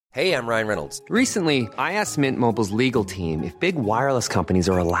Hey, I'm Ryan Reynolds. Recently, I asked Mint Mobile's legal team if big wireless companies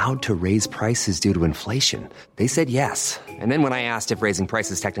are allowed to raise prices due to inflation. They said yes. And then when I asked if raising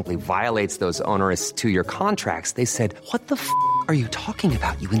prices technically violates those onerous two-year contracts, they said, "What the f*** are you talking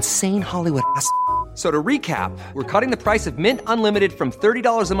about, you insane Hollywood ass?" So to recap, we're cutting the price of Mint Unlimited from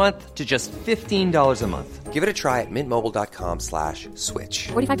 $30 a month to just $15 a month. Give it a try at mintmobile.com/switch.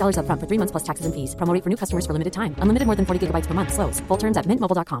 $45 up front for 3 months plus taxes and fees. Promo rate for new customers for limited time. Unlimited more than 40 gigabytes per month. Slows full terms at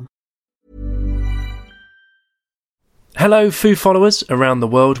mintmobile.com. Hello, Foo followers around the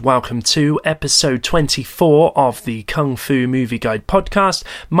world. Welcome to episode 24 of the Kung Fu Movie Guide podcast.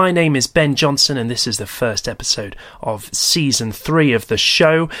 My name is Ben Johnson, and this is the first episode of season 3 of the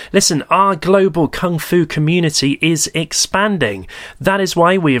show. Listen, our global Kung Fu community is expanding. That is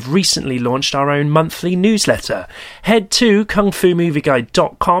why we have recently launched our own monthly newsletter. Head to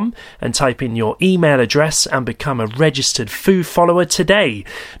kungfumovieguide.com and type in your email address and become a registered Foo follower today.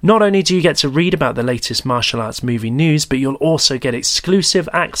 Not only do you get to read about the latest martial arts movie news, but you'll also get exclusive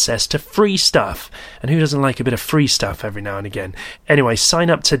access to free stuff. And who doesn't like a bit of free stuff every now and again? Anyway, sign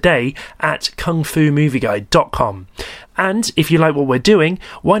up today at kungfumovieguide.com. And if you like what we're doing,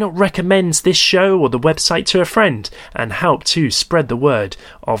 why not recommend this show or the website to a friend and help to spread the word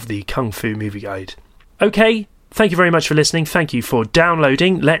of the Kung Fu Movie Guide. Okay, thank you very much for listening. Thank you for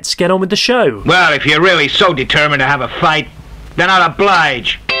downloading. Let's get on with the show. Well, if you're really so determined to have a fight, then I'll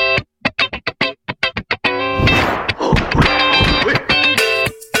oblige.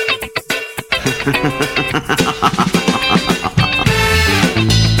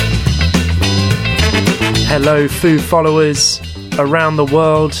 Hello, Foo followers around the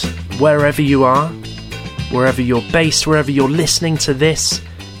world, wherever you are, wherever you're based, wherever you're listening to this.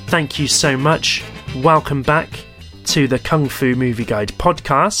 Thank you so much. Welcome back to the Kung Fu Movie Guide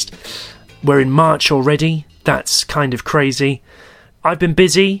podcast. We're in March already. That's kind of crazy. I've been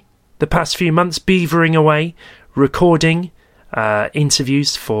busy the past few months beavering away, recording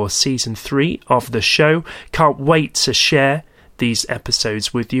interviews for season 3 of the show. Can't wait to share these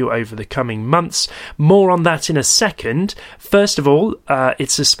episodes with you over the coming months. More on that in a second. First of all,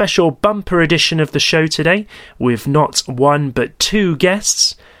 it's a special bumper edition of the show today with not one but 2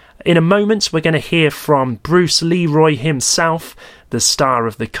 guests. In a moment, we're going to hear from Bruce Leroy himself, the star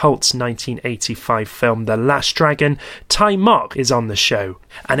of the cult 1985 film The Last Dragon. Tai Mok is on the show.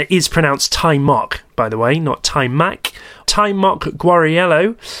 And it is pronounced Tai Mok, by the way, not Tai Mac. Tai Mok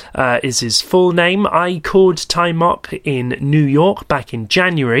Guariello is his full name. I called Tai Mok in New York back in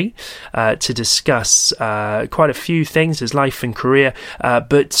January to discuss quite a few things, his life and career,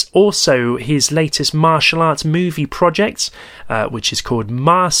 but also his latest martial arts movie project, which is called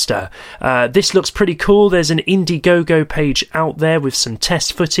Master. This looks pretty cool. There's an Indiegogo page out there with some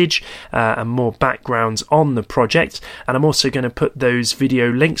test footage and more backgrounds on the project. And I'm also going to put those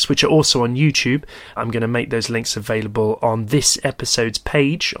video links, which are also on YouTube. I'm going to make those links available on this episode's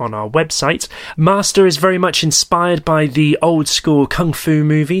page on our website. Master is very much inspired by the old school kung fu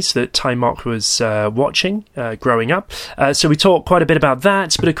movies that Tai Mok was watching growing up. So we talk quite a bit about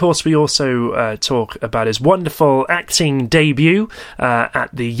that, but of course we also talk about his wonderful acting debut at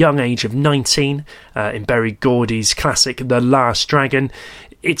the young age of 19 in Berry Gordy's classic The Last Dragon.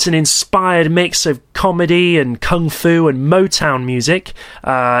 It's an inspired mix of comedy and kung fu and Motown music.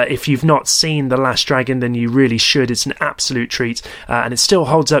 If you've not seen The Last Dragon, then you really should. It's an absolute treat, and it still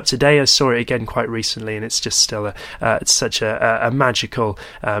holds up today. I saw it again quite recently, and it's just still it's such a magical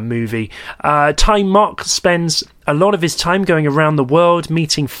movie. Tai Mok spends a lot of his time going around the world,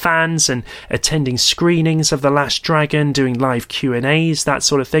 meeting fans and attending screenings of The Last Dragon, doing live Q&As, that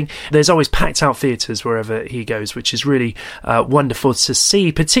sort of thing. There's always packed out theatres wherever he goes, which is really wonderful to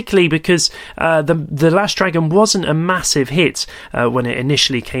see, particularly because The Last Dragon wasn't a massive hit when it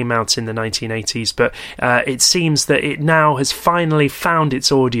initially came out in the 1980s, but it seems that it now has finally found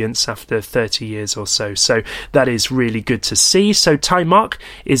its audience after 30 years or so. So that is really good to see. So Tai Mok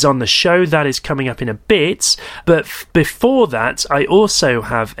is on the show. That is coming up in a bit. But before that, I also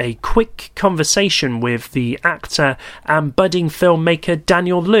have a quick conversation with the actor and budding filmmaker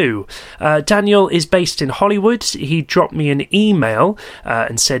Daniel Liu. Daniel is based in Hollywood. He dropped me an email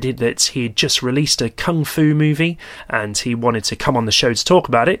and said that he had just released a kung fu movie and he wanted to come on the show to talk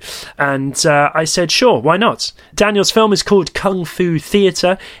about it. And I said, sure, why not? Daniel's film is called Kung Fu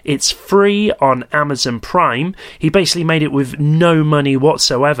Theatre. It's free on Amazon Prime. He basically made it with no money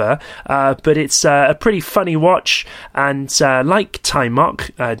whatsoever, but it's a pretty funny watch. watch. And like Tai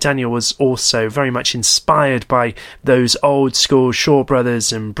Mok, Daniel was also very much inspired by those old school Shaw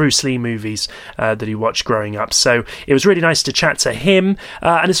Brothers and Bruce Lee movies that he watched growing up. So it was really nice to chat to him.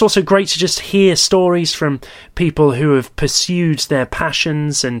 And it's also great to just hear stories from people who have pursued their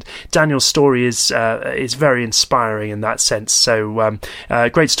passions. And Daniel's story is very inspiring in that sense. So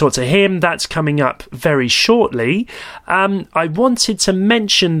great to talk to him. That's coming up very shortly. I wanted to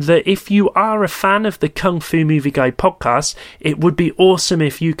mention that if you are a fan of the Kung Fu Movie Guide podcast, it would be awesome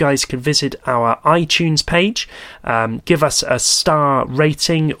if you guys could visit our iTunes page, give us a star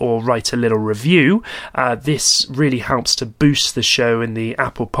rating or write a little review. This really helps to boost the show in the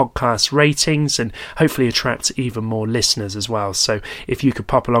Apple Podcast ratings and hopefully attract even more listeners as well. So if you could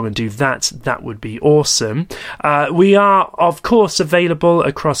pop along and do that, that would be awesome. We are, of course, available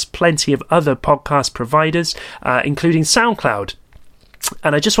across plenty of other podcast providers, including SoundCloud.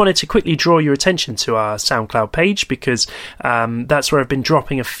 And I just wanted to quickly draw your attention to our SoundCloud page because that's where I've been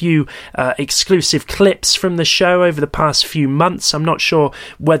dropping a few exclusive clips from the show over the past few months. I'm not sure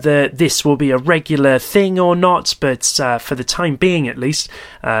whether this will be a regular thing or not, but for the time being at least,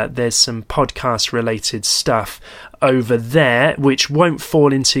 there's some podcast-related stuff over there which won't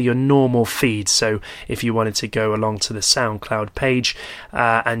fall into your normal feed. So if you wanted to go along to the SoundCloud page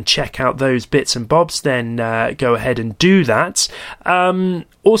and check out those bits and bobs, then go ahead and do that.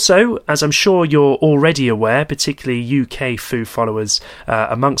 Also, as I'm sure you're already aware, particularly UK Fu followers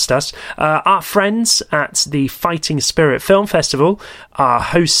amongst us, our friends at the Fighting Spirit Film Festival are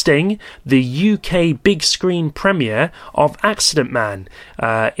hosting the UK big screen premiere of Accident Man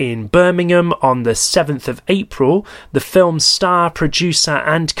in Birmingham on the 7th of April. The film's star, producer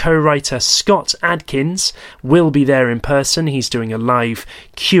and co-writer Scott Adkins will be there in person. He's doing a live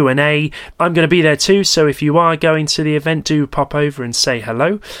Q&A. I'm going to be there too, so if you are going to the event, do pop over and say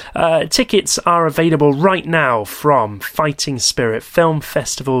hello. Tickets are available right now from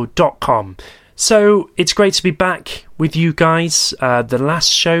fightingspiritfilmfestival.com. So it's great to be back with you guys. The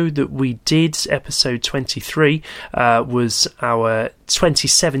last show that we did, episode 23, was our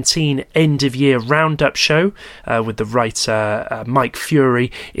 2017 end-of-year roundup show with the writer Mike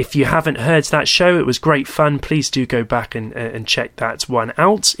Fury. If you haven't heard that show, it was great fun. Please do go back and check that one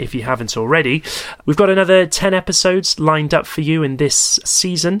out if you haven't already. We've got another 10 episodes lined up for you in this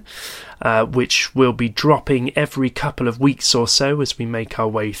season, which will be dropping every couple of weeks or so as we make our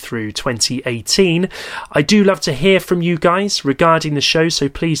way through 2018. I do love to hear from you guys regarding the show, so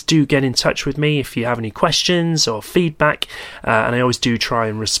please do get in touch with me if you have any questions or feedback, and I always do try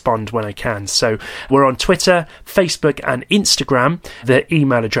and respond when I can. So we're on Twitter, Facebook and Instagram. The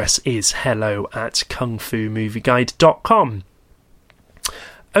email address is hello@kungfumovieguide.com.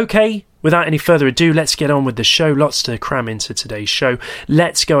 Okay, without any further ado, let's get on with the show. Lots to cram into today's show.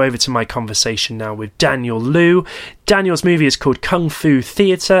 Let's go over to my conversation now with Daniel Liu. Daniel's movie is called Kung Fu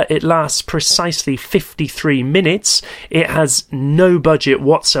Theatre. It lasts precisely 53 minutes. It has no budget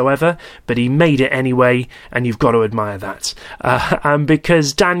whatsoever, but he made it anyway, and you've got to admire that. And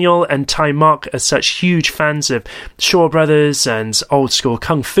because Daniel and Tai Mok are such huge fans of Shaw Brothers and old school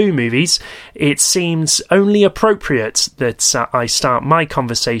Kung Fu movies, it seems only appropriate that I start my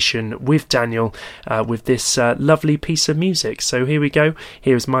conversation with Daniel with this lovely piece of music. So here we go.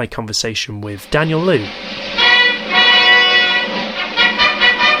 Here's my conversation with Daniel Liu.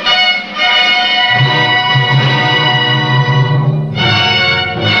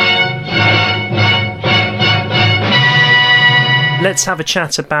 Let's have a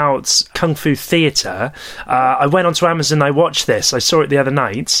chat about Kung Fu Theatre. I went onto Amazon, I watched this, I saw it the other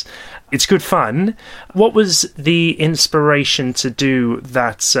night. It's good fun. What was the inspiration to do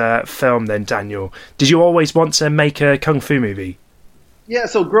that film then, Daniel? Did you always want to make a Kung Fu movie? Yeah,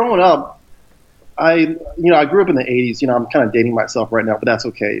 so growing up, I grew up in the 80s. I'm kind of dating myself right now, but that's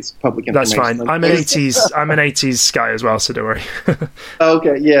okay. It's public information. That's fine. I'm an 80s guy as well, so don't worry.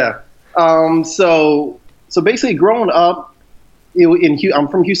 Okay, yeah. So basically growing up, I'm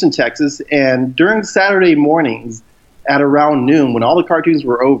from Houston, Texas, and during Saturday mornings at around noon, when all the cartoons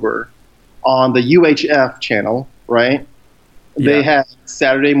were over, on the UHF channel, right, they had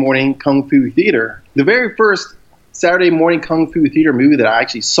Saturday morning Kung Fu Theater. The very first Saturday morning Kung Fu Theater movie that I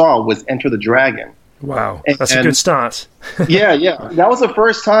actually saw was Enter the Dragon. Wow, that's a good start. Yeah. That was the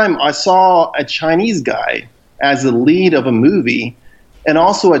first time I saw a Chinese guy as the lead of a movie, and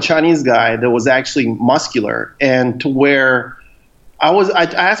also a Chinese guy that was actually muscular, and to where I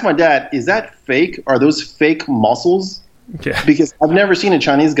asked my dad, is that fake? Are those fake muscles? Yeah. Because I've never seen a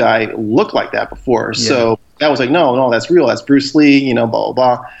Chinese guy look like that before. Yeah. So that was like, no, that's real. That's Bruce Lee, blah, blah,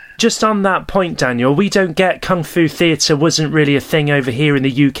 blah. Just on that point, Daniel, we don't get Kung Fu theatre wasn't really a thing over here in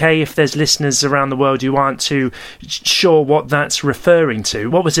the UK. If there's listeners around the world who aren't too sure what that's referring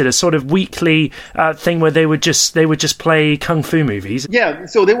to, what was it? A sort of weekly thing where they would just play Kung Fu movies? Yeah,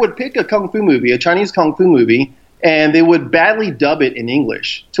 so they would pick a Kung Fu movie, a Chinese Kung Fu movie, and they would badly dub it in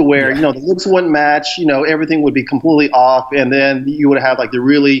English to where, the lips wouldn't match, everything would be completely off, and then you would have like the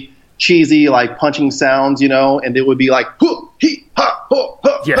really cheesy like punching sounds, and it would be like hoo, hee, ha, ho,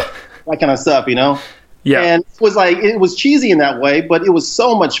 ho, that kind of stuff, Yeah. And it was cheesy in that way, but it was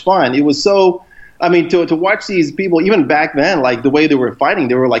so much fun. It was so, to watch these people, even back then, like the way they were fighting,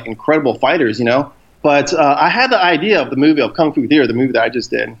 they were like incredible fighters, But I had the idea of the movie of Kung Fu Theater, the movie that I just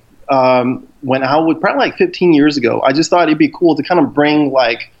did. When I was probably like 15 years ago, I just thought it'd be cool to kind of bring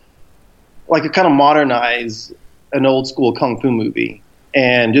like a kind of modernize an old school Kung Fu movie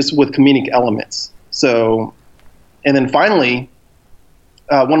and just with comedic elements. So, and then finally,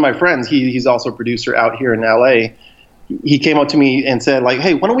 one of my friends, he's also a producer out here in LA. He came up to me and said like,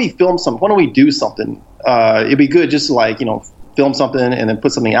 hey, why don't we film something? Why don't we do something? It'd be good just to like, film something and then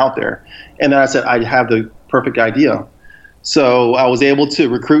put something out there. And then I said, I have the perfect idea. So I was able to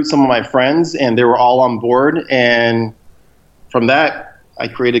recruit some of my friends, and they were all on board. And from that, I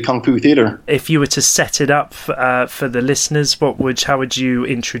created Kung Fu Theater. If you were to set it up for the listeners, how would you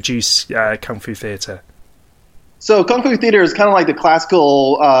introduce Kung Fu Theater? So Kung Fu Theater is kind of like the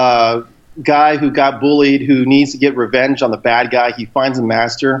classical guy who got bullied, who needs to get revenge on the bad guy. He finds a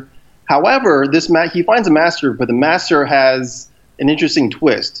master. However, he finds a master, but the master has an interesting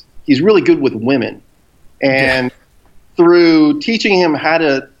twist. He's really good with women. And through teaching him how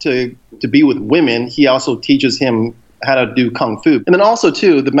to be with women, he also teaches him how to do Kung Fu. And then also,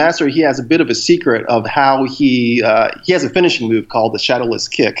 too, the master, he has a bit of a secret of how he has a finishing move called the Shadowless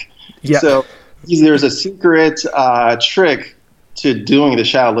Kick. Yeah. So there's a secret trick to doing the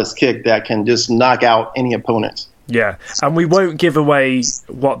Shadowless Kick that can just knock out any opponent. Yeah, and we won't give away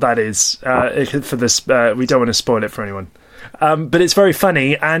what that is for this. We don't want to spoil it for anyone. But it's very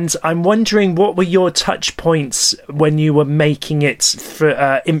funny, and I'm wondering what were your touch points when you were making it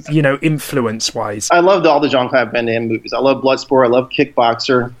for, influence-wise? I loved all the Jean-Claude Van Damme movies. I love Bloodsport. I love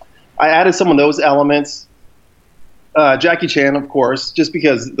Kickboxer. I added some of those elements. Jackie Chan, of course, just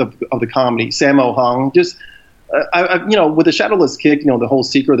because of the comedy. Sammo Hung. Just, with the Shadowless Kick, the whole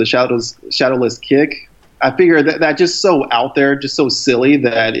secret of the Shadowless Kick, I figured that just so out there, just so silly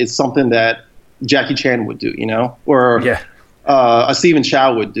that it's something that Jackie Chan would do, or a Stephen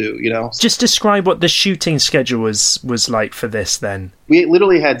Chow would do, Just describe what the shooting schedule was like for this then. We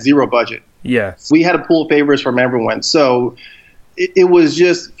literally had zero budget. Yeah. We had to pull favors from everyone. So it was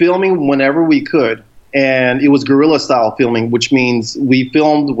just filming whenever we could. And it was guerrilla style filming, which means we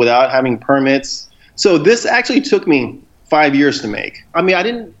filmed without having permits. So this actually took me 5 years to make. I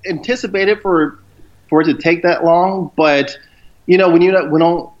didn't anticipate it for it to take that long, but when you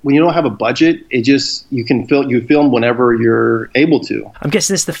don't have a budget, you film whenever you're able to. I'm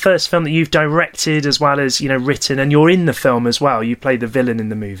guessing this is the first film that you've directed as well as written, and you're in the film as well. You play the villain in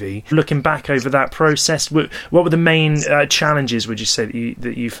the movie. Looking back over that process, what were the main challenges? Would you say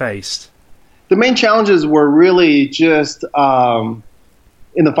that you faced? The main challenges were really just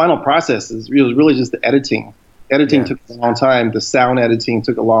in the final processes. It was really just the editing. Editing took a long time. The sound editing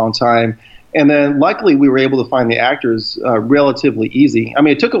took a long time. And then luckily we were able to find the actors relatively easy.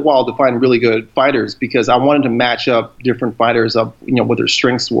 It took a while to find really good fighters because I wanted to match up different fighters up, what their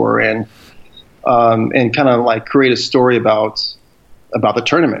strengths were and kind of like create a story about the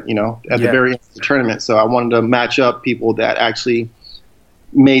tournament, at the very end of the tournament. So I wanted to match up people that actually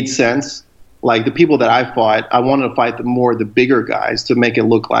made sense. Like the people that I fought, I wanted to fight the bigger guys to make it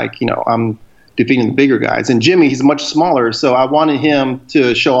look like, I'm defeating the bigger guys. And Jimmy, he's much smaller, so I wanted him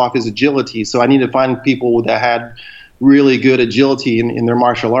to show off his agility. So I needed to find people that had really good agility in their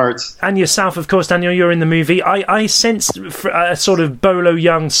martial arts. And yourself, of course, Daniel, you're in the movie. I sensed a sort of Bolo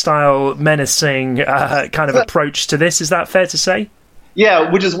Young style menacing kind of approach to this. Is that fair to say?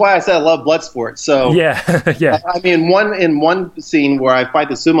 Yeah, which is why I said I love Bloodsport. So yeah. In one scene where I fight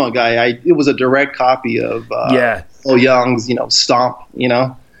the sumo guy, it was a direct copy of Bolo Young's, Stomp,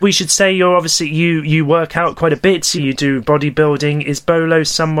 We should say you're obviously you work out quite a bit. So you do bodybuilding. Is Bolo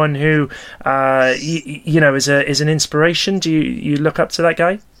someone who is an inspiration? Do you look up to that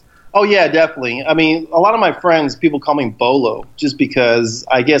guy? Oh yeah, definitely. A lot of my friends, people call me Bolo just because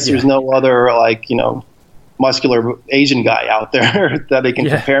I guess there's no other muscular Asian guy out there that they can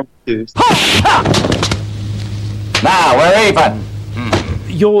compare me to. Now we're even.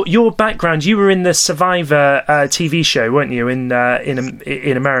 Your background, you were in the Survivor TV show, weren't you, in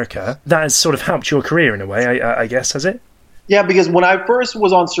America? That has sort of helped your career in a way, I guess, has it? Yeah, because when I first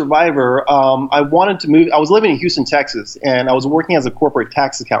was on Survivor, I wanted to move. I was living in Houston, Texas, and I was working as a corporate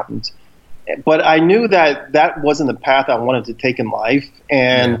tax accountant. But I knew that wasn't the path I wanted to take in life.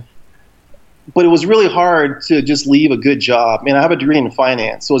 But it was really hard to just leave a good job. I mean, I have a degree in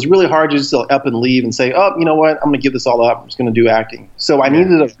finance, so it was really hard to just up and leave and say, oh, you know what, I'm going to give this all up. I'm just going to do acting. So I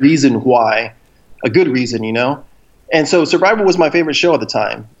needed a reason why, a good reason, you know. And so Survivor was my favorite show at the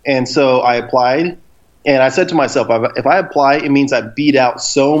time. And so I applied, and I said to myself, if I apply, it means I beat out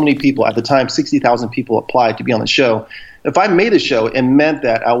so many people. At the time, 60,000 people applied to be on the show. If I made a show, it meant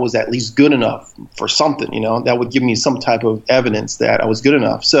that I was at least good enough for something, you know, that would give me some type of evidence that I was good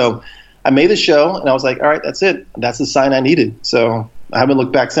enough. So I made the show, and I was like, all right, that's it. That's the sign I needed. So I haven't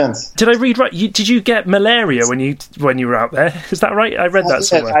looked back since. Did I read right? Did you get malaria when you were out there? Is that right? I read that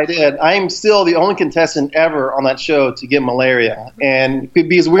somewhere. I did. I am still the only contestant ever on that show to get malaria, and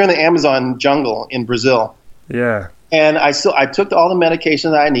because we're in the Amazon jungle in Brazil. Yeah. And I took all the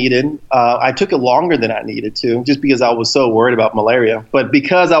medication that I needed. I took it longer than I needed to, just because I was so worried about malaria. But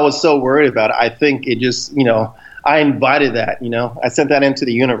because I was so worried about it, I think it just, you know, I invited that, you know. I sent that into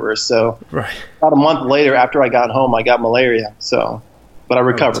the universe. So about a month later, after I got home, I got malaria. So, but I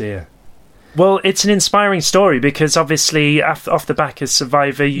recovered. Oh, dear. Well, it's an inspiring story because obviously off the back of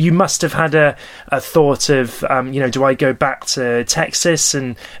Survivor, you must have had a thought of, do I go back to Texas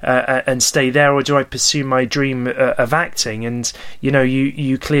and stay there, or do I pursue my dream of acting? And, you know,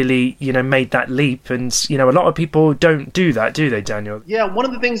 you clearly, you know, made that leap. And, you know, a lot of people don't do that, do they, Daniel? Yeah, one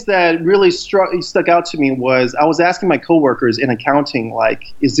of the things that really stuck out to me was I was asking my coworkers in accounting, like,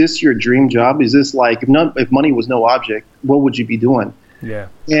 is this your dream job? Is this like, if money was no object, what would you be doing? Yeah.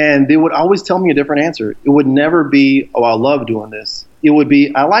 And they would always tell me a different answer. It would never be, oh, I love doing this. It would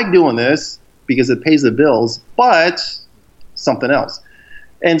be, I like doing this because it pays the bills, but something else.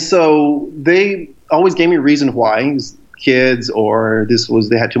 And so they always gave me a reason why, kids, or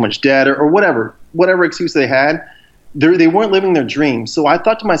they had too much debt, or whatever excuse they had. They weren't living their dreams. So I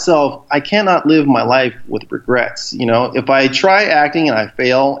thought to myself, I cannot live my life with regrets. You know, if I try acting and I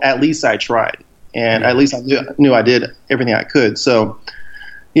fail, at least I tried. And at least I knew I did everything I could. So,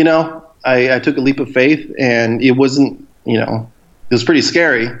 you know, I took a leap of faith, and it wasn't, you know, it was pretty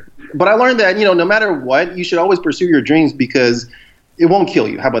scary. But I learned that, you know, no matter what, you should always pursue your dreams because it won't kill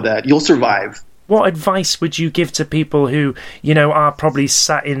you. How about that? You'll survive. What advice would you give to people who, you know, are probably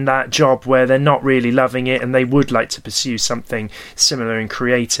sat in that job where they're not really loving it and they would like to pursue something similar and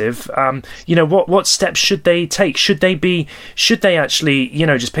creative? You know, what steps should they take? Should they actually, you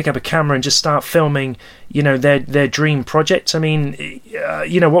know, just pick up a camera and just start filming, you know, their dream project? I mean,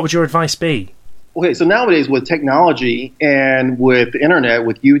 you know, what would your advice be? Okay, so nowadays with technology and with the internet,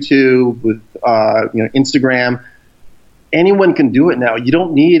 with YouTube, with Instagram, anyone can do it now. You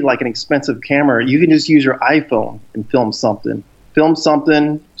don't need like an expensive camera. You can just use your iPhone and film something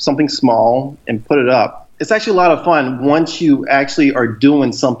small, and put it up. It's actually a lot of fun once you actually are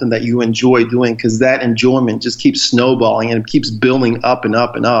doing something that you enjoy doing, because that enjoyment just keeps snowballing and it keeps building up and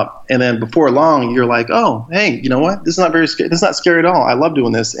up and up. And then before long, you're like, oh, hey, you know what? This is not very scary. This is not scary at all. I love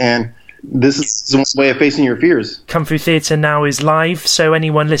doing this. And this is one way of facing your fears. Kung Fu Theatre now is live, so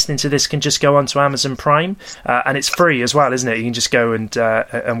anyone listening to this can just go onto Amazon Prime, and it's free as well, isn't it? You can just go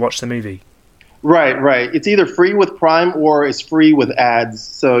and watch the movie. Right. It's either free with Prime or it's free with ads.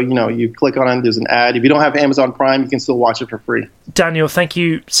 So, you know, you click on it, there's an ad. If you don't have Amazon Prime, you can still watch it for free. Daniel, thank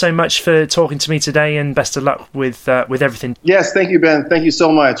you so much for talking to me today, and best of luck with everything. Yes, thank you, Ben. Thank you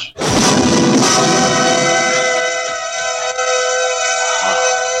so much.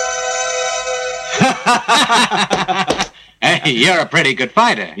 Hey, you're a pretty good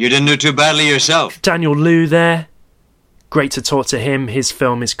fighter. You didn't do too badly yourself. Daniel Liu there. Great to talk to him. His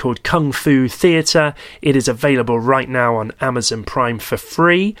film is called Kung Fu Theatre. It is available right now on Amazon Prime for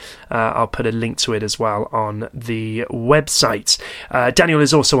free. I'll put a link to it as well on the website. Daniel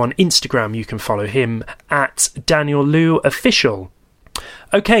is also on Instagram. You can follow him at Daniel Liu Official.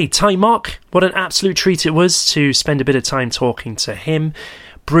 Okay, Ty Mok. What an absolute treat it was to spend a bit of time talking to him.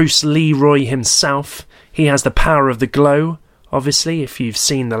 Bruce Leroy himself. He has the power of the glow. Obviously, if you've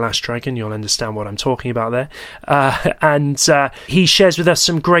seen The Last Dragon, you'll understand what I'm talking about there. And he shares with us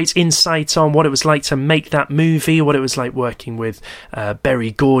some great insight on what it was like to make that movie, what it was like working with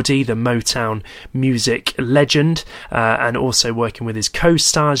Berry Gordy, the Motown music legend, and also working with his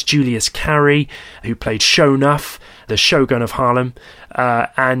co-stars, Julius Carry, who played Shonuff. the Shogun of Harlem,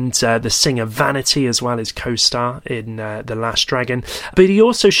 and the singer Vanity as well as co-star in The Last Dragon. But he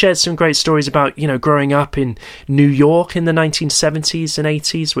also shared some great stories about, growing up in New York in the 1970s and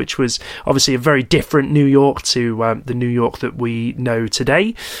 80s, which was obviously a very different New York to the New York that we know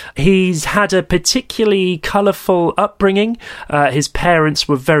today. He's had a particularly colourful upbringing. His parents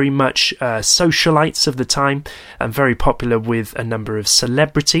were very much socialites of the time and very popular with a number of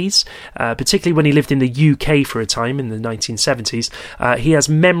celebrities, particularly when he lived in the UK for a time in the 1970s. He has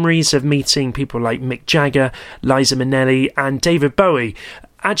memories of meeting people like Mick Jagger, Liza Minnelli and David Bowie.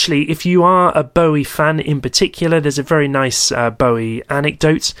 Actually, if you are a Bowie fan in particular, there's a very nice Bowie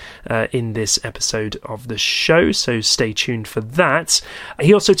anecdote in this episode of the show, so stay tuned for that.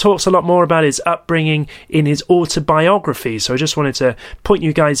 He also talks a lot more about his upbringing in his autobiography, so I just wanted to point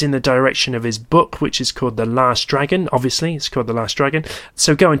you guys in the direction of his book, which is called The Last Dragon. Obviously, it's called The Last Dragon,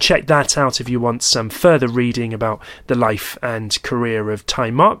 so go and check that out if you want some further reading about the life and career of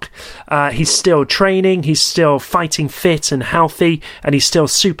Taimak. He's still training, he's still fighting fit and healthy, and he's still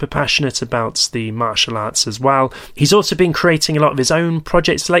super passionate about the martial arts as well. He's also been creating a lot of his own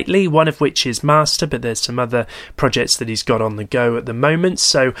projects lately, one of which is Master, but there's some other projects that he's got on the go at the moment,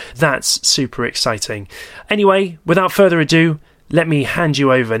 so that's super exciting. Anyway, without further ado, let me hand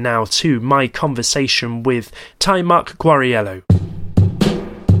you over now to my conversation with Taimak Guariello.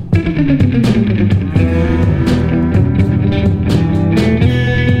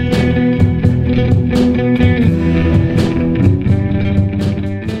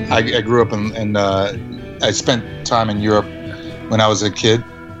 I grew up in I spent time in Europe when I was a kid,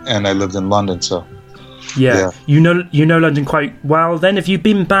 and I lived in London. So, yeah. You know London quite well. Then, have you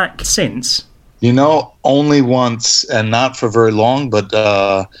been back since? Only once, and not for very long. But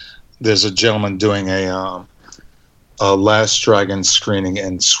there's a gentleman doing a Last Dragon screening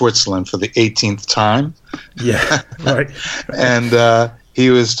in Switzerland for the 18th time. Yeah, right. And he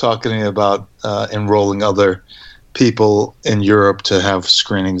was talking to me about enrolling other people in Europe to have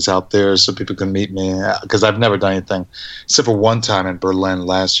screenings out there so people can meet me, because I've never done anything except for one time in Berlin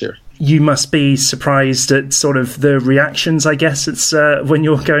last year. You must be surprised at sort of the reactions, I guess, it's when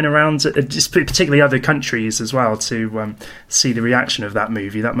you're going around, just particularly other countries as well, to see the reaction of that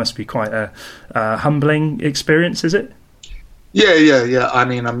movie. That must be quite a humbling experience, is it? Yeah. I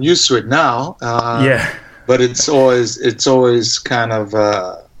mean, I'm used to it now. Yeah. But it's always kind of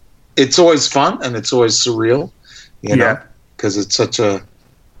it's always fun, and it's always surreal. Because it's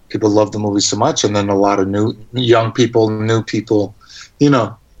people love the movie so much, and then a lot of new people,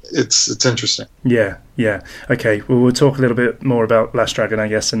 it's interesting. Yeah. Okay, well, we'll talk a little bit more about Last Dragon, I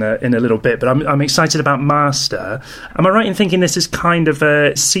guess, in a little bit, but I'm excited about Master. Am I right in thinking this is kind of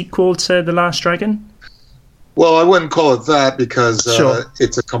a sequel to The Last Dragon? Well, I wouldn't call it that, because Sure.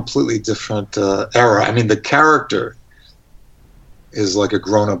 It's a completely different era. I mean, the character is like a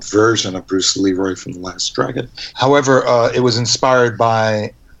grown-up version of Bruce Leroy from The Last Dragon. However, it was inspired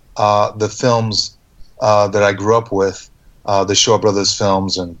by the films that I grew up with, the Shaw Brothers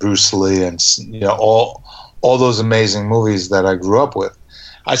films and Bruce Lee, and all those amazing movies that I grew up with.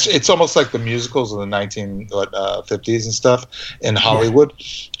 It's almost like the musicals of the 1950s and stuff in Hollywood.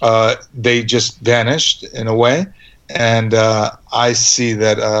 Yeah. They just vanished in a way, and I see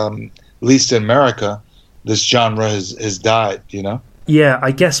that at least in America, this genre has died, Yeah,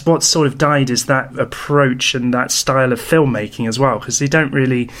 I guess what sort of died is that approach and that style of filmmaking as well, because they don't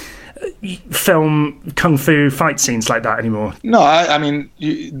really film kung fu fight scenes like that anymore. No, I mean,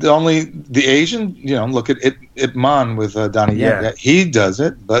 the Asian, look at Ip Man with Donnie Yen. Yeah, he does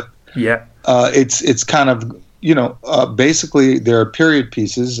it, but it's kind of, basically there are period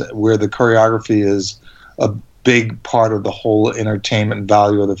pieces where the choreography is a big part of the whole entertainment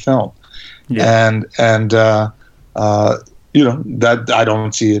value of the film. Yeah. And that I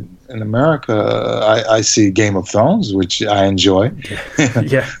don't see it in America. I see Game of Thrones, which I enjoy.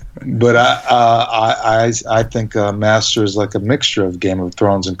 Yeah. But I think Master is like a mixture of Game of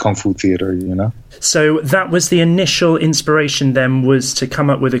Thrones and Kung Fu theater, So that was the initial inspiration then, was to come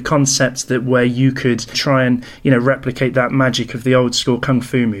up with a concept where you could try and, replicate that magic of the old school Kung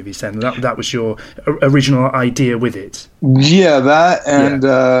Fu movies then. That was your original idea with it. Yeah, that, and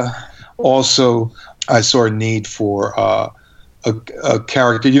also I saw a need for a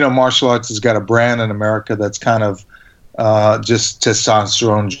character. Martial arts has got a brand in America that's kind of just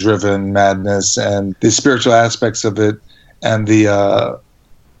testosterone-driven madness, and the spiritual aspects of it and the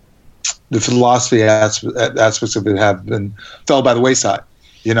philosophy aspects of it fell by the wayside.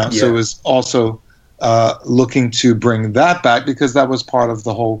 So it was also looking to bring that back, because that was part of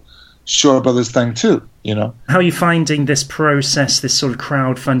the whole Shaw Brothers thing too, you know. How are you finding this process, this sort of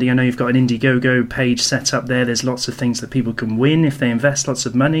crowdfunding? I know you've got an Indiegogo page set up there. There's lots of things that people can win if they invest lots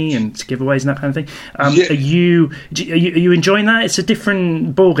of money and giveaways and that kind of thing. Are you enjoying that? It's a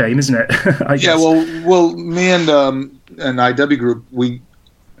different ball game, isn't it? I guess. Yeah, well, me and IW Group,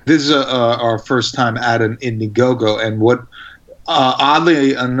 this is our first time at an Indiegogo, and what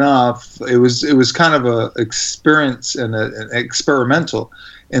oddly enough, it was kind of a experience and an experimental.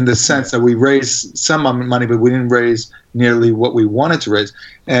 In the sense that we raised some money, but we didn't raise nearly what we wanted to raise,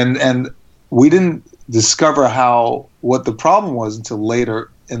 and we didn't discover what the problem was until later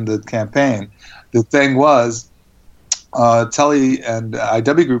in the campaign. The thing was, Telly and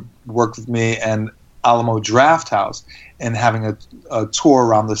IW Group worked with me and Alamo Draft House in having a tour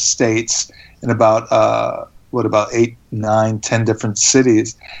around the states in about 8, 9, 10 different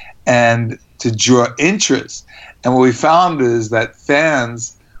cities, and to draw interest. And what we found is that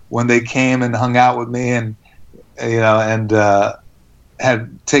fans, when they came and hung out with me and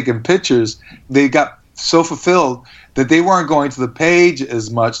had taken pictures, they got so fulfilled that they weren't going to the page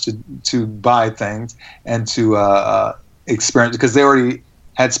as much to buy things and to experience, because they already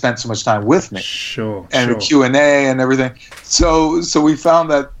had spent so much time with me. The Q&A and everything. So we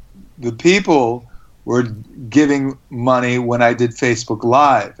found that the people were giving money when I did Facebook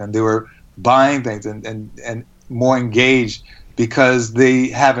Live, and they were buying things and more engaged, because they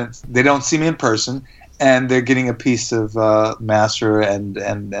don't see me in person, and they're getting a piece of Master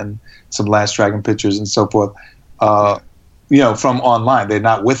and some Last Dragon pictures and so forth, from online. They're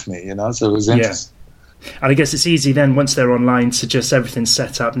not with me, so it was interesting. And I guess it's easy then, once they're online, to just everything's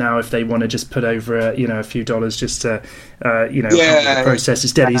set up now. If they want to just put over a few dollars just to the process,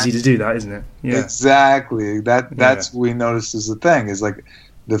 it's dead easy to do that, isn't it? Yeah, exactly. That's what we noticed is the thing, is like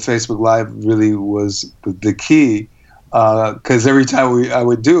the Facebook Live really was the key. Because every time I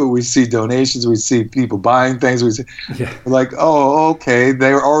would do it, we see donations, we see people buying things. We're like, oh, okay,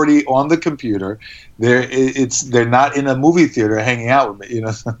 they're already on the computer. They're not in a movie theater hanging out with me,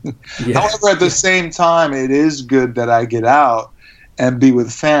 However, at the same time, it is good that I get out and be with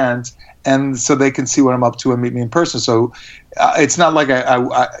fans, and so they can see what I'm up to and meet me in person. So it's not like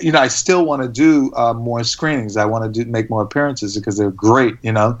I still want to do more screenings. I want to make more appearances because they're great,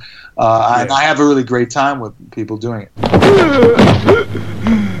 And I have a really great time with people doing it.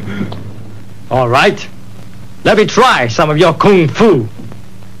 All right, let me try some of your kung fu.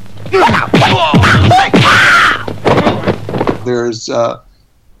 There's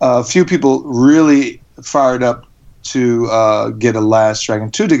a few people really fired up to get a Last Dragon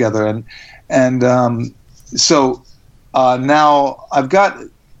 2 together, and so now I've got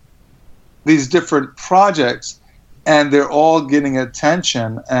these different projects, and they're all getting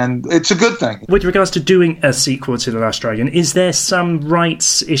attention, and it's a good thing. With regards to doing a sequel to The Last Dragon, is there some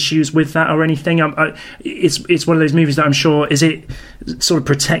rights issues with that or anything? It's one of those movies that I'm sure, is it sort of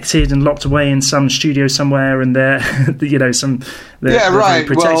protected and locked away in some studio somewhere, and they're very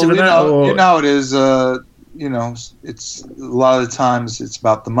protective of that? Or? You know, it is. It's a lot of the times it's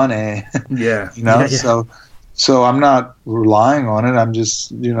about the money. So I'm not relying on it. I'm just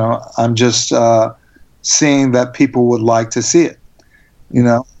seeing that people would like to see it.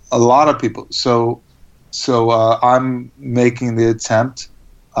 A lot of people. So I'm making the attempt,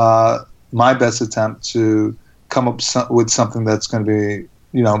 my best attempt, to come up with something that's going to be,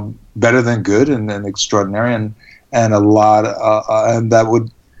 better than good and extraordinary, and a lot, and that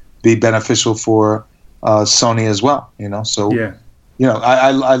would be beneficial for Sony as well.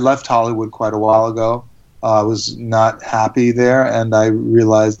 I left Hollywood quite a while ago. I was not happy there, and I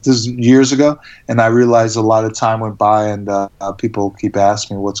realized, this is years ago, and I realized a lot of time went by, and people keep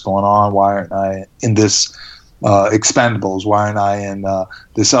asking me what's going on. Why aren't I in this Expendables? Why aren't I in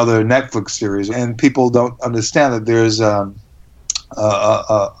this other Netflix series? And people don't understand that there's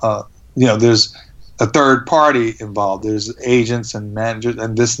there's a third party involved. There's agents and managers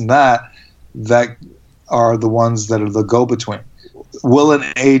and this and that are the ones that are the go-between. Will an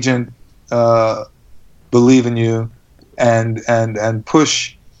agent believe in you and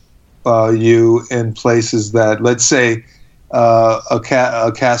push you in places that, let's say, a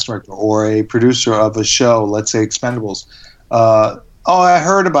cast director or a producer of a show, let's say Expendables, I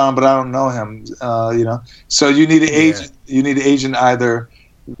heard about him, but I don't know him. So you need an agent. You need an agent either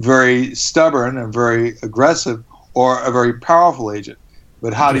very stubborn and very aggressive, or a very powerful agent.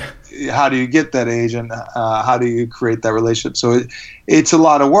 But how do you get that agent? How do you create that relationship? So it's a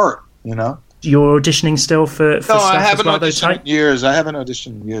lot of work, You're auditioning still for stuff I haven't as well, auditioned in years. I haven't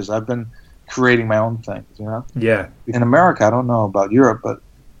auditioned in years. I've been creating my own things, Yeah. In America, I don't know about Europe, but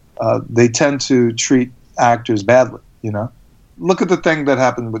they tend to treat actors badly, look at the thing that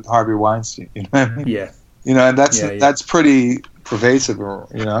happened with Harvey Weinstein. You know what I mean? Yeah. You know, and that's pretty pervasive.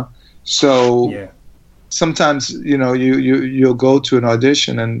 You know, so sometimes you'll go to an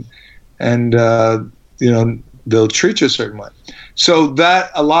audition and they'll treat you a certain way. So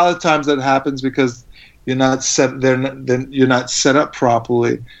that a lot of times that happens because you're not set up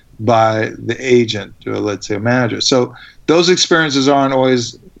properly by the agent or let's say a manager. So those experiences aren't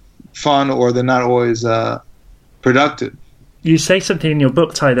always fun or they're not always productive. You say something in your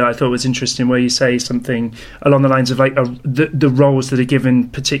book, Ty, that I thought was interesting, where you say something along the lines of like the roles that are given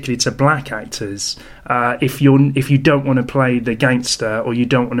particularly to black actors. If you don't want to play the gangster or you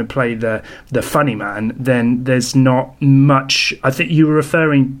don't want to play the funny man, then there's not much. I think you were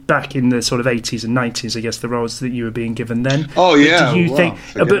referring back in the sort of 80s and 90s, I guess, the roles that you were being given then. Oh yeah. Do you think?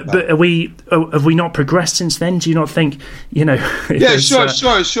 But have we not progressed since then? Do you not think? Yeah,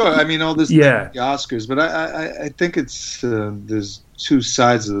 sure. I mean, all this the Oscars, but I think it's there's two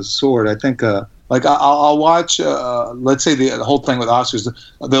sides of the sword. I think I'll watch let's say the whole thing with Oscars.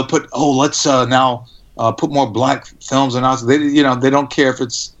 They'll put let's now put more black films in Oscars. They don't care if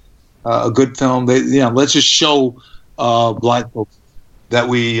it's a good film. Let's just show black folks that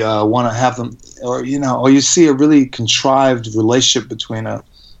we want to have them, or you see a really contrived relationship between a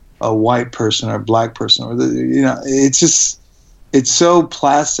white person or a black person, or it's so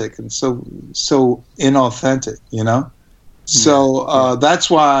plastic and so inauthentic, So that's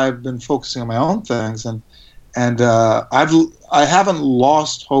why I've been focusing on my own things, and I haven't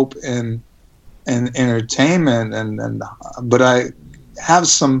lost hope in entertainment, but I have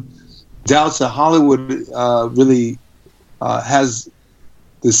some doubts that Hollywood really has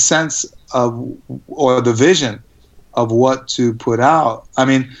the sense of or the vision of what to put out. I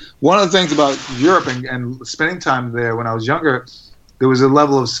mean, one of the things about Europe and spending time there when I was younger, there was a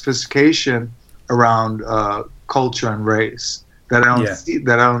level of sophistication around culture and race that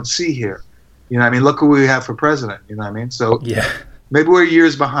I don't see here. I mean, look who we have for president. You know what I mean? So maybe we're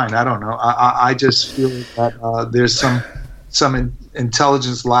years behind. I don't know. I just feel that there's some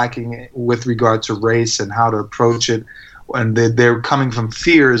intelligence lacking with regard to race and how to approach it, and they're coming from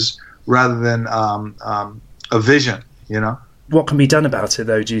fears rather than a vision. What can be done about it,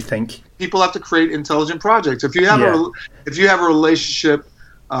 though? Do you think people have to create intelligent projects? If you have a relationship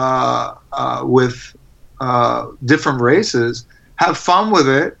with different races, have fun with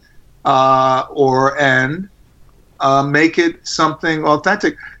it, and make it something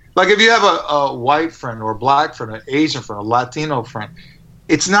authentic. Like if you have a white friend or a black friend, an Asian friend, a Latino friend,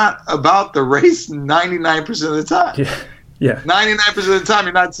 it's not about the race 99% of the time. Yeah. 99% of the time,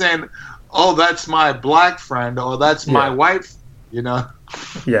 you're not saying, "Oh, that's my black friend," or "That's my white friend," Yeah.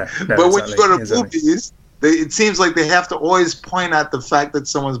 No, but when you go to movies, it seems like they have to always point at the fact that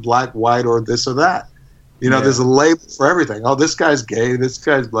someone's black, white, or this or that. There's a label for everything. Oh, this guy's gay. This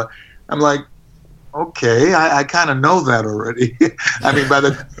guy's black. I'm like, okay, I kind of know that already. I mean, by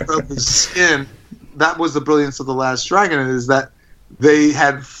the color of his skin, that was the brilliance of The Last Dragon, is that they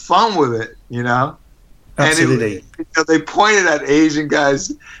had fun with it, Absolutely. And they pointed at Asian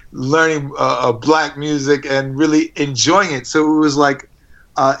guys learning black music and really enjoying it. So it was like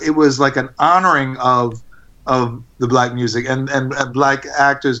an honoring of the black music, and black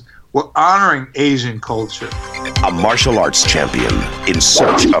actors were honoring Asian culture. A martial arts champion in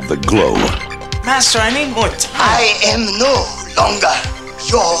search of the glow. Master, I need more time. I am no longer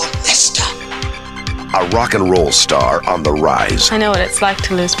your master. A rock and roll star on the rise. I know what it's like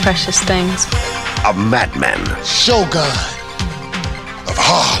to lose precious things. A madman. Shogun of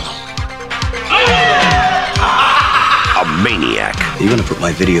Harlem. A maniac. You're gonna put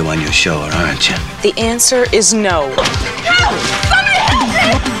my video on your show, aren't you? The answer is no.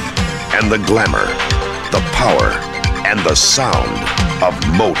 And the glamour, the power, and the sound of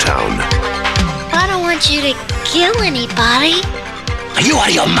Motown. I don't want you to kill anybody. Are you out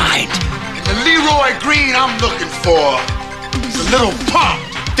of your mind? The Leroy Green I'm looking for is a little punk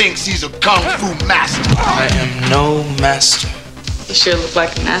who thinks he's a kung fu master. I am no master. You sure look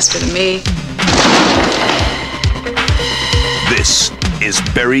like a master to me. This is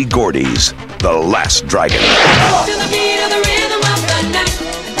Berry Gordy's The Last Dragon.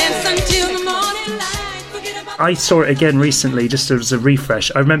 I saw it again recently, just as a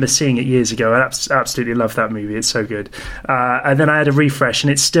refresh. I remember seeing it years ago. I absolutely love that movie. It's so good. And then I had a refresh, and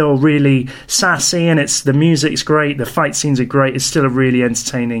it's still really sassy, and the music's great. The fight scenes are great. It's still a really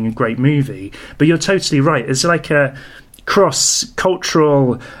entertaining and great movie. But you're totally right. It's like a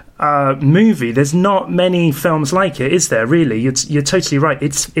cross-cultural movie, there's not many films like it, is there, really? You're totally right.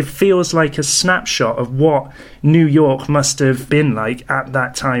 It feels like a snapshot of what New York must have been like at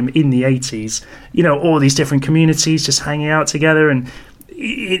that time in the 80s. You know, all these different communities just hanging out together, and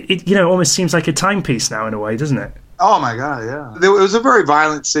it you know, almost seems like a timepiece now in a way, doesn't it? Oh my God, yeah. It was a very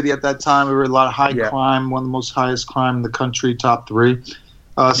violent city at that time. There were a lot of high crime, one of the most highest crime in the country, top 3.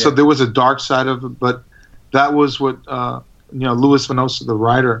 So there was a dark side of it, but that was what, Louis Venosa, the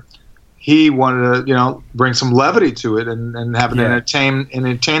writer, he wanted to, bring some levity to it and have an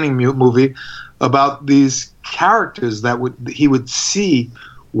entertaining movie about these characters that he would see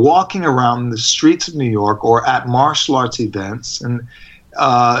walking around the streets of New York or at martial arts events. And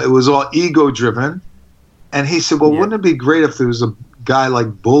it was all ego-driven. And he said, well, wouldn't it be great if there was a guy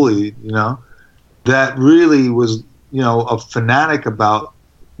like Bully, that really was, a fanatic about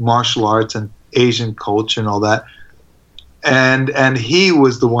martial arts and Asian culture and all that. And he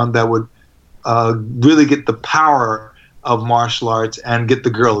was the one that would really get the power of martial arts and get the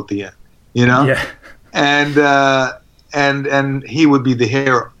girl at the end, Yeah. And he would be the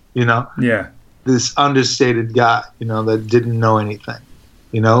hero, Yeah. This understated guy, that didn't know anything,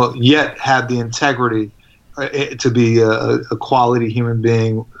 yet had the integrity to be a quality human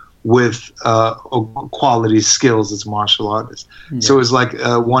being with quality skills as a martial artist. Yeah. So it was like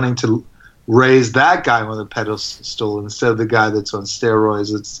wanting to raise that guy on the pedestal instead of the guy that's on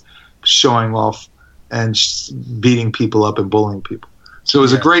steroids, that's showing off and beating people up and bullying people. So it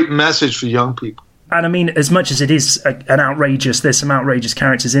was a great message for young people. And I mean, as much as it is there's some outrageous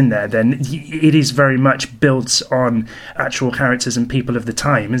characters in there, then it is very much built on actual characters and people of the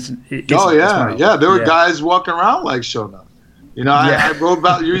time. Yeah. There were guys walking around like Sho'nuff. I wrote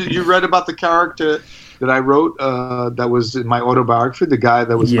about, you read about the character that I wrote that was in my autobiography, the guy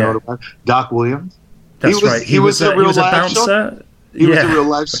that was my autobiography, Doc Williams. That's right. He was a real life bouncer. He was a real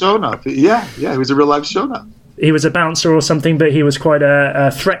life Sho'nuff. Yeah, he was a real life Sho'nuff. He was a bouncer or something, but he was quite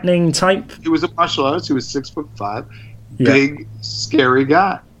a threatening type. He was a martial artist. He was 6'5", big, scary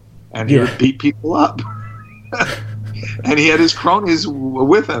guy, and he would beat people up. And he had his cronies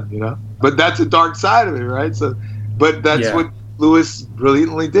with him, But that's a dark side of it, right? So, but that's what Louis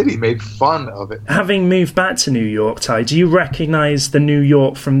brilliantly did. He made fun of it. Having moved back to New York, Ty, do you recognize the New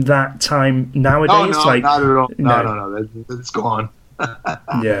York from that time nowadays? Oh, no, not at all. No. That's gone.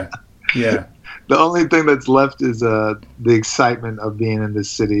 Yeah. The only thing that's left is the excitement of being in this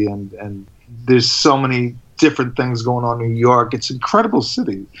city, and there's so many different things going on in New York. It's an incredible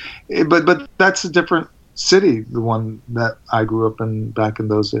city, but that's a different city, the one that I grew up in back in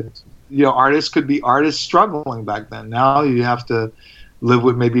those days. Artists could be artists struggling back then. Now you have to live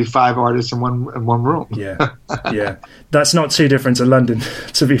with maybe 5 artists in one room. Yeah. That's not too different to London,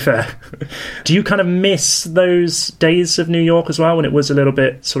 to be fair. Do you kind of miss those days of New York as well, when it was a little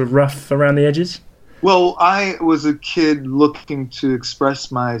bit sort of rough around the edges? Well, I was a kid looking to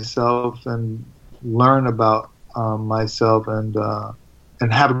express myself and learn about myself and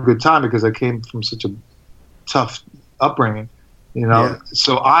have a good time, because I came from such a tough upbringing,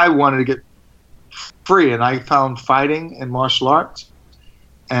 So I wanted to get free, and I found fighting and martial arts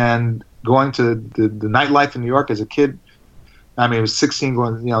and going to the nightlife in New York as a kid. I mean, I was 16,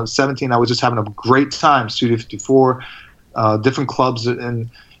 going, 17. I was just having a great time. Studio 54, different clubs, and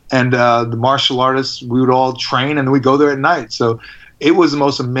the martial artists. We would all train, and we'd go there at night. So it was the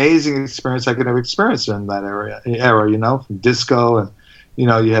most amazing experience I could ever experience in that era. From disco, and you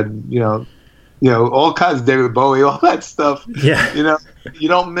had all kinds of David Bowie, all that stuff. Yeah. You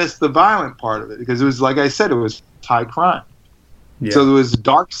don't miss the violent part of it, because it was, like I said, it was high crime. Yeah. So there was the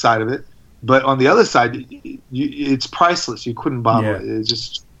dark side of it, but on the other side, it's priceless. You couldn't bottle it.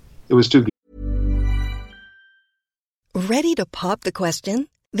 It was too good. Ready to pop the question?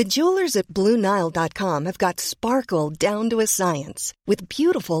 The jewelers at BlueNile.com have got sparkle down to a science with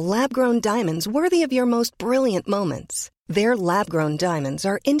beautiful lab-grown diamonds worthy of your most brilliant moments. Their lab-grown diamonds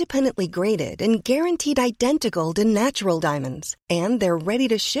are independently graded and guaranteed identical to natural diamonds, and they're ready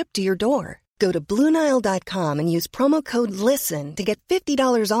to ship to your door. Go to BlueNile.com and use promo code LISTEN to get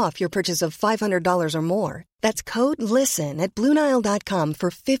 $50 off your purchase of $500 or more. That's code LISTEN at BlueNile.com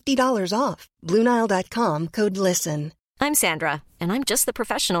for $50 off. BlueNile.com, code LISTEN. I'm Sandra, and I'm just the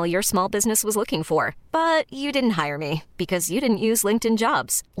professional your small business was looking for. But you didn't hire me, because you didn't use LinkedIn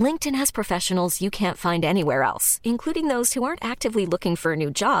Jobs. LinkedIn has professionals you can't find anywhere else, including those who aren't actively looking for a new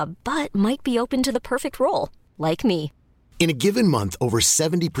job, but might be open to the perfect role, like me. In a given month, over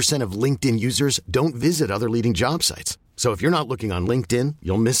 70% of LinkedIn users don't visit other leading job sites. So if you're not looking on LinkedIn,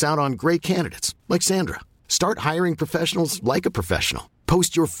 you'll miss out on great candidates like Sandra. Start hiring professionals like a professional.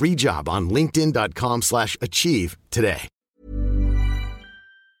 Post your free job on linkedin.com/achieve today.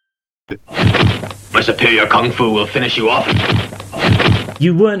 My superior kung fu will finish you off.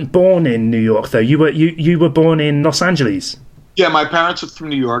 You weren't born in New York, though. You were born in Los Angeles. Yeah, my parents are from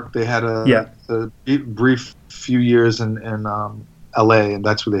New York. They had a brief few years in L.A., and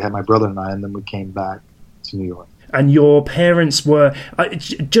that's where they had my brother and I, and then we came back to New York. And your parents were,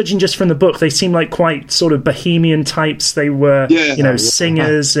 judging just from the book, they seem like quite sort of bohemian types. They were,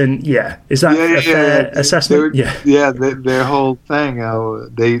 singers, and is that a fair assessment? Their whole thing.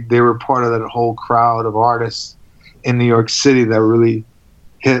 They were part of that whole crowd of artists in New York City that were really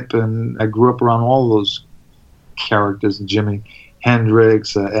hip, and I grew up around all those characters: Jimi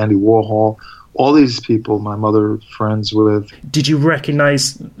Hendrix, Andy Warhol. All these people my mother friends with. Did you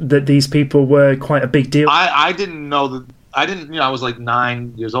recognize that these people were quite a big deal? I didn't know that. I didn't, I was like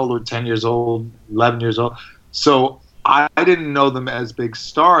 9 years old or 10 years old, 11 years old. So I didn't know them as big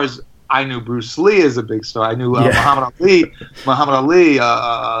stars. I knew Bruce Lee as a big star. I knew Muhammad Ali,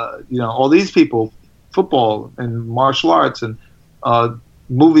 all these people, football and martial arts and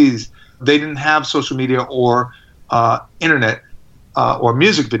movies. They didn't have social media or internet or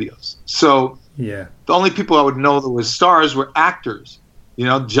music videos. So the only people I would know that were stars were actors,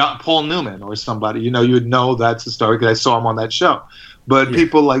 Paul Newman or somebody, you would know that's a star because I saw him on that show. But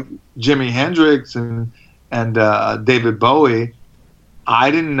people like Jimi Hendrix and David Bowie,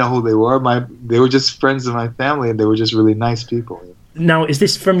 I didn't know who they were. They were just friends of my family, and they were just really nice people. Now, is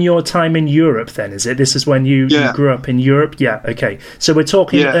this from your time in Europe then, is it? This is when you grew up in Europe? Yeah, okay. So we're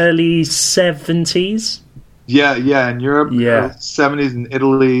talking early 70s? Yeah, in Europe, 70s, in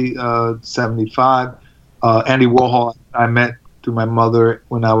Italy, 75. Andy Warhol I met through my mother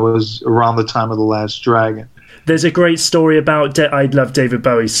when I was around the time of The Last Dragon. There's a great story about. I love David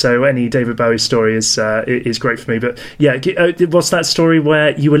Bowie, so any David Bowie story is great for me. But what's that story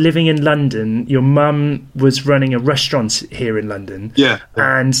where you were living in London? Your mum was running a restaurant here in London. Yeah.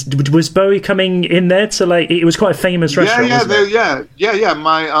 And was Bowie coming in there to it was quite a famous restaurant. Yeah.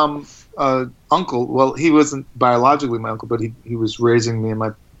 My uncle. Well, he wasn't biologically my uncle, but he was raising me,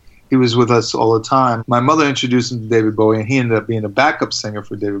 and he was with us all the time. My mother introduced him to David Bowie, and he ended up being a backup singer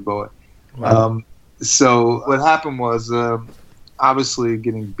for David Bowie. Wow. So what happened was, obviously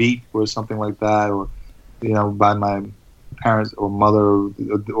getting beat or something like that, or by my parents or mother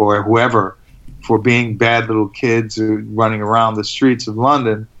or whoever for being bad little kids or running around the streets of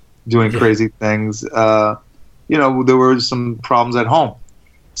London doing crazy things. There were some problems at home.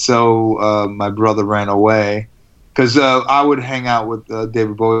 So my brother ran away because I would hang out with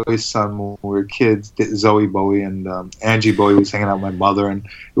David Bowie's son when we were kids. Zoe Bowie and Angie Bowie was hanging out with my mother, and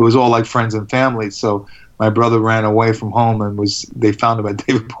it was all like friends and family. So my brother ran away from home, and they found him at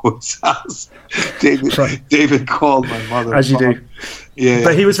David Bowie's house. David called my mother. As you do. Yeah.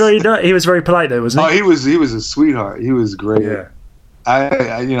 But he was very polite though, wasn't he? Oh, he was a sweetheart. He was great. Yeah.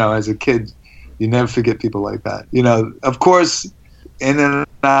 I as a kid, you never forget people like that. Of course, in and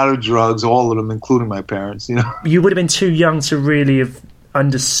out of drugs, all of them, including my parents. You would have been too young to really have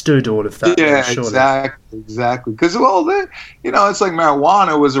understood all of that. Yeah, exactly. Because it's like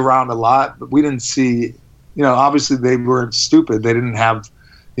marijuana was around a lot, but we didn't see. Obviously they weren't stupid. They didn't have,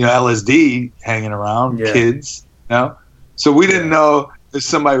 LSD hanging around kids. So we didn't know if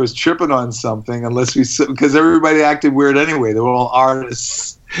somebody was tripping on something because everybody acted weird anyway. They were all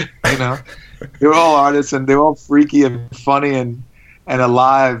artists. They were all artists, and they were all freaky and funny and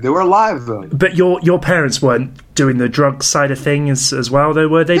alive. They were alive though. But your parents weren't doing the drug side of things as well, though,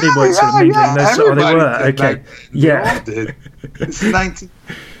 were they? They weren't sort of mingling those. Oh, they were. Okay. They all did. It's 19.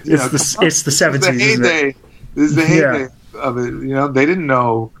 It's the 70s. Isn't it? This is the heyday of it. They didn't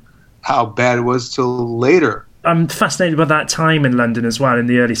know how bad it was till later. I'm fascinated by that time in London as well. In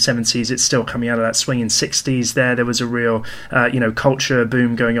the early 70s, it's still coming out of that swinging 60s there was a real, culture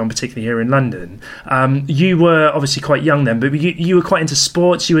boom going on, particularly here in London. You were obviously quite young then, but you were quite into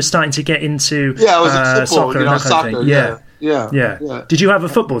sports. You were starting to get into I was into football, soccer and that kind of thing. Yeah. Did you have a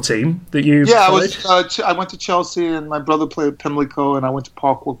football team that you followed? I went to Chelsea, and my brother played at Pimlico, and I went to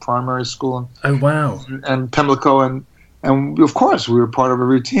Parkwood Primary School. Oh, wow. And Pimlico, and of course, we were part of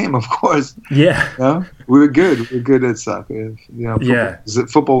every team, of course. Yeah. We were good. We were good at soccer.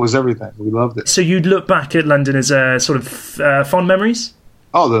 Football was everything. We loved it. So you'd look back at London as a sort of fond memories?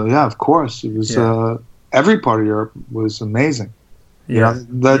 Oh, yeah, of course. It was every part of Europe was amazing.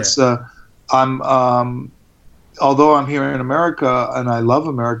 Although I'm here in America and I love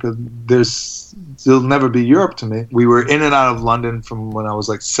America, there'll never be Europe to me. We were in and out of London from when I was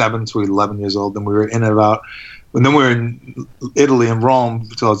like 7 to 11 years old, and we were in and out. And then we were in Italy and Rome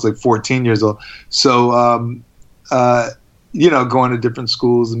until I was like 14 years old. So, going to different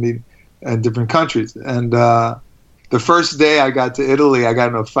schools and different countries. And The first day I got to Italy, I got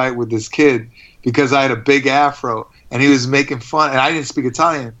in a fight with this kid because I had a big afro, and he was making fun, and I didn't speak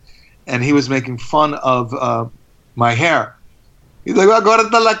Italian, and he was making fun of my hair. He's like, "Oh,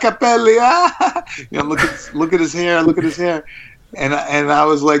 guarda la capelli, ah!" You know, look at his hair, and I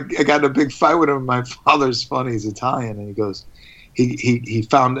was like, I got in a big fight with him. My father's funny; he's Italian, and he goes, he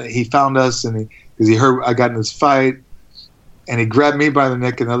found us, and because he heard I got in this fight, and he grabbed me by the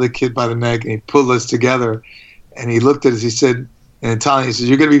neck, and another kid by the neck, and he pulled us together, and he looked at us. He said in Italian, he said,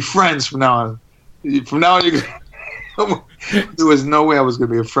 "You're going to be friends from now on. From now on, you're gonna..." There was no way I was going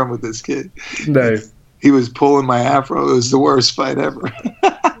to be a friend with this kid. No. He was pulling my afro. It was the worst fight ever.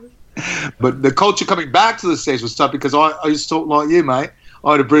 But the culture coming back to the States was tough because I used to talk like you, mate.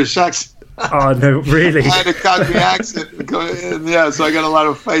 I had a British accent. Oh, no, really? I had a Cockney accent. And yeah, so I got a lot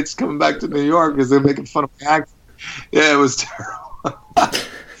of fights coming back to New York because they were making fun of my accent. Yeah, it was terrible.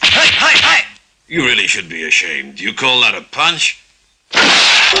 Hey! You really should be ashamed. You call that a punch?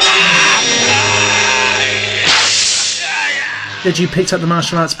 Did you pick up the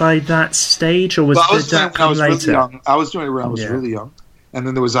martial arts by that stage, or did that come later? Really young. I was doing it when I was really young, and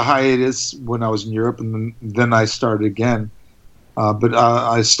then there was a hiatus when I was in Europe, and then I started again. But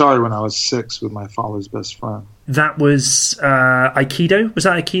I started when I was 6 with my father's best friend. That was Aikido? Was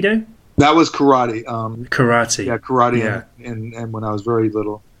that Aikido? That was karate. Karate. Yeah, karate, yeah. And when I was very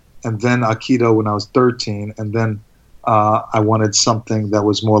little, and then Aikido when I was 13, and then I wanted something that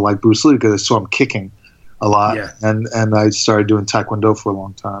was more like Bruce Lee because I saw him kicking a lot, and I started doing Taekwondo for a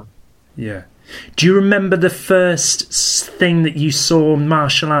long time. Yeah. Do you remember the first thing that you saw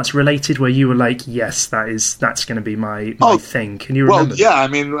martial arts related where you were like, yes, that's going to be my thing? Can you remember? Well, yeah, I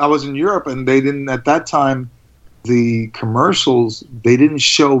mean, I was in Europe, and they didn't, at that time, the commercials, they didn't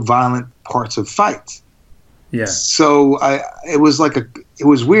show violent parts of fights. Yeah. So it was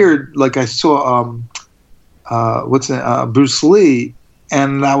weird. Like I saw, Bruce Lee,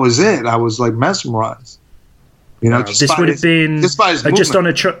 and that was it. I was like mesmerized. You know, this would have been just on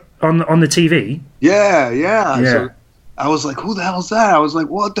on the TV. Yeah. So I was like, "Who the hell is that?" I was like,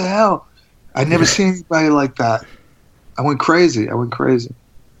 "What the hell?" I'd never seen anybody like that. I went crazy.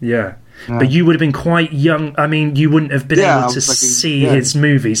 Yeah. But you would have been quite young. I mean, you wouldn't have been able to see his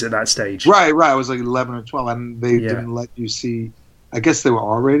movies at that stage. Right. I was like 11 or 12, and they didn't let you see. I guess they were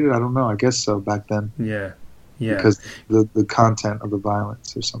R-rated. I don't know. I guess so back then. Yeah. Because the content of the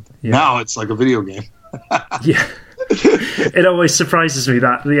violence or something. Yeah. Now it's like a video game. Yeah. It always surprises me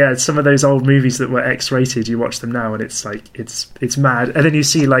that some of those old movies that were X-rated, you watch them now and it's like it's mad, and then you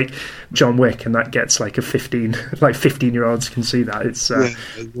see like John Wick and that gets like 15-year-olds can see that.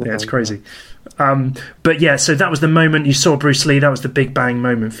 It's crazy. But yeah, so that was the moment you saw Bruce Lee. That was the big bang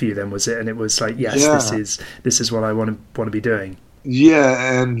moment for you then, was it? And it was like, this is what I want to be doing.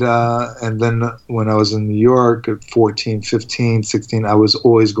 Yeah, and then when I was in New York at 14, 15, 16, I was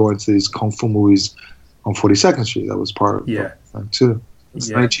always going to these kung fu movies on 42nd Street. That was part of it too.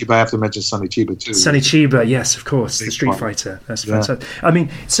 Sonny Chiba, I have to mention Sonny Chiba too. Sonny Chiba, yes, of course, the Street Fighter. That's fantastic. I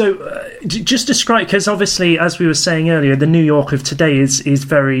mean, so just describe, because obviously, as we were saying earlier, the New York of today is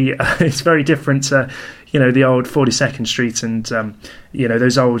very it's very different to the old 42nd Street and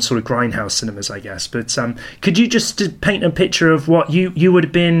those old sort of grindhouse cinemas, I guess. But could you just paint a picture of what you would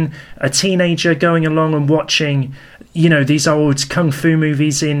have been a teenager going along and watching? These old kung fu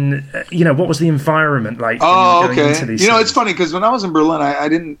movies in, what was the environment like? Oh, okay. Into these things? It's funny because when I was in Berlin,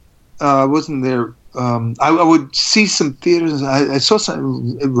 I wasn't there. I would see some theaters. I saw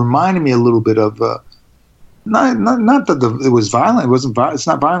something. It reminded me a little bit of, not that it was violent. It wasn't. It's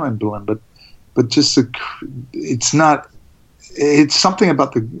not violent in Berlin, but just it's not. It's something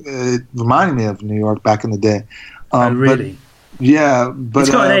about it reminded me of New York back in the day. Really. But it's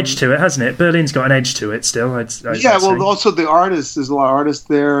got an edge to it, hasn't it? Berlin's got an edge to it still. I'd say. Also the artists. There's a lot of artists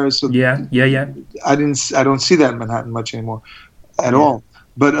there. So yeah. I don't see that in Manhattan much anymore, at all.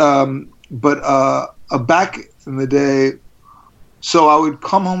 But back in the day, so I would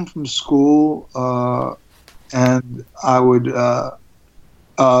come home from school, and I would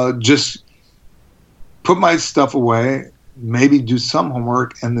just put my stuff away, maybe do some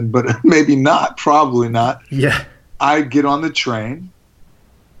homework, and then, but maybe not, probably not. Yeah. I'd get on the train,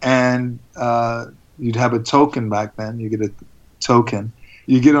 and you'd have a token back then. You get a token.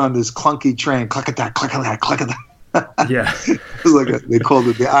 You get on this clunky train, clack-a-dack, clack-a-dack, clack-a-dack. Yeah. They called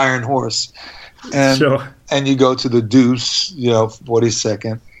it the Iron Horse. And you go to the Deuce,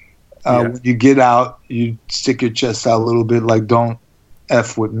 42nd. When you get out, you stick your chest out a little bit, like, don't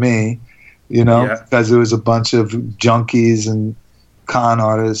F with me, because there was a bunch of junkies and con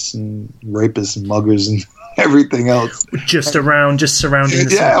artists and rapists and muggers and everything else just surrounding the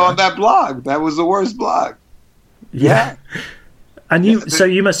center. On that block. That was the worst block. Yeah. And so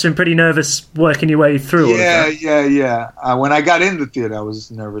you must have been pretty nervous working your way through all of that. Yeah. When I got in the theater, I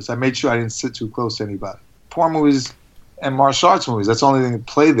was nervous. I made sure I didn't sit too close to anybody. Porn movies and martial arts movies, that's the only thing that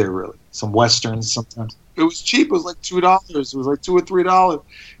played there, really. Some Westerns sometimes. It was cheap. It was like $2. It was like $2 or $3.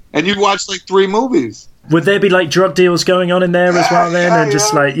 And you'd watch like 3 movies. Would there be like drug deals going on in there as well then? And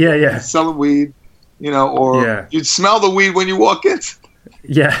just like, selling weed, or you'd smell the weed when you walk in.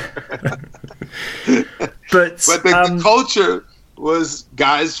 Yeah. But the culture was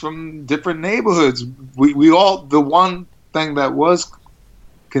guys from different neighborhoods. We all, the one thing that was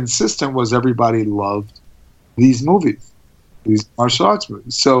consistent was everybody loved these movies, these martial arts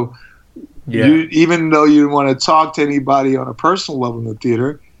movies. So even though you didn't want to talk to anybody on a personal level in the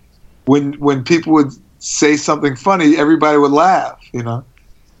theater, when people would say something funny, everybody would laugh, So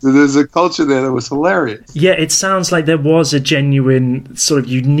there's a culture there that was hilarious. Yeah, it sounds like there was a genuine sort of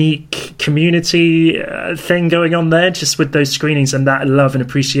unique community thing going on there, just with those screenings and that love and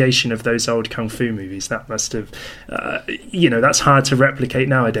appreciation of those old kung fu movies. That must have, that's hard to replicate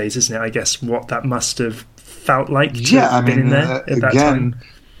nowadays, isn't it? I guess what that must have felt like to have been in there at that time.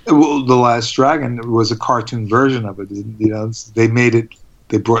 Well, The Last Dragon was a cartoon version of it. They made it,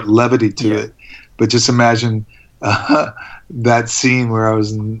 they brought levity to it. But just imagine that scene where I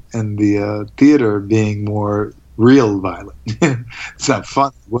was in the theater being more real violent. It's not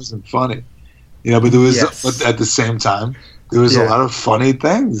fun. It wasn't funny. But there was, but at the same time, there was a lot of funny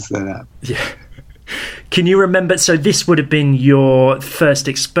things that happened. Yeah. Can you remember, so this would have been your first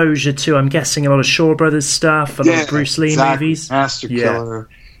exposure to, I'm guessing, a lot of Shaw Brothers stuff, a lot of Bruce Lee movies? Master Killer,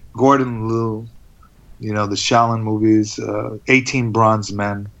 Gordon Liu, the Shaolin movies, 18 Bronze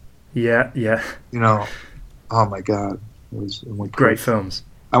Men. Yeah. Oh my God. It went great films.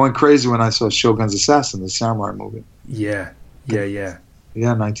 I went crazy when I saw Shogun's Assassin, the samurai movie. Yeah,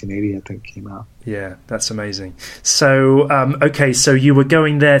 1980 I think came out. Yeah, that's amazing. So, so you were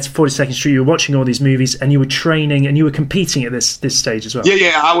going there to 42nd Street, you were watching all these movies, and you were training, and you were competing at this stage as well.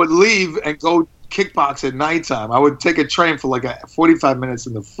 Yeah, I would leave and go kickbox at nighttime. I would take a train for like 45 minutes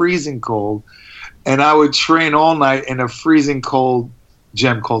in the freezing cold, and I would train all night in a freezing cold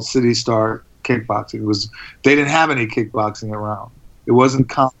gym called City Star Kickboxing. They didn't have any kickboxing around. It wasn't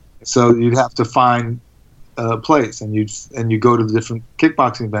common, so you'd have to find a place, and you go to the different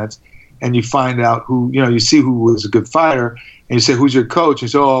kickboxing events, and you find out who you see who was a good fighter, and you say, "Who's your coach?" And you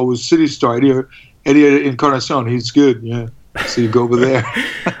say, "Oh, it was City Star, Eddie Encarnacion. He's good." Yeah, so you go over there.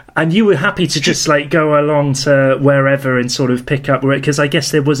 And you were happy to just like go along to wherever and sort of pick up, because I guess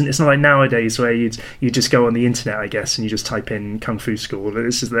there wasn't. It's not like nowadays where you just go on the internet, I guess, and you just type in Kung Fu School.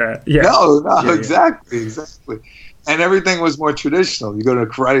 This is there. Yeah. No, exactly. And everything was more traditional. You go to a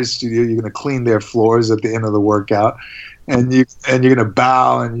karate studio, you're going to clean their floors at the end of the workout, and you're going to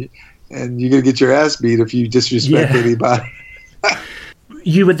bow, and you're going to get your ass beat if you disrespect anybody.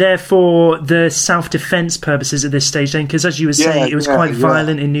 You were there for the self-defense purposes at this stage then, because as you were saying, it was quite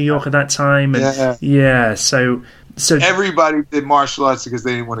violent in New York at that time. And, so everybody did martial arts because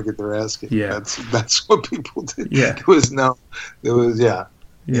they didn't want to get their ass kicked. Yeah, that's what people did. Yeah,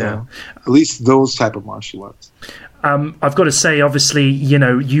 at least those type of martial arts. I've got to say, obviously,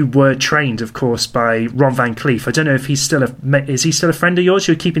 you were trained, of course, by Ron Van Cleef. I don't know if he's still is he still a friend of yours?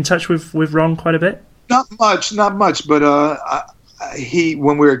 You keep in touch with Ron quite a bit? Not much, but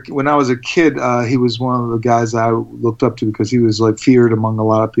when I was a kid, he was one of the guys I looked up to because he was like feared among a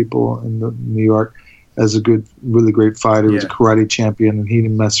lot of people in New York as a really great fighter. He was a karate champion, and he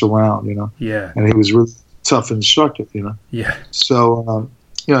didn't mess around, Yeah. And he was really tough instructor, Yeah. So,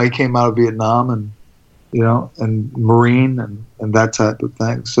 he came out of Vietnam and, and Marine and that type of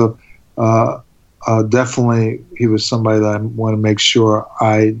thing. So, definitely he was somebody that I want to make sure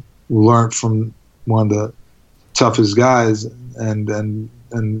I learned from one of the toughest guys, and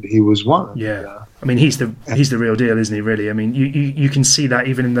he was one. Yeah, I mean he's the real deal, isn't he? Really, I mean you can see that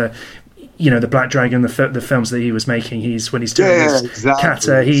even in the the Black Dragon, the films that he was making. When he's doing his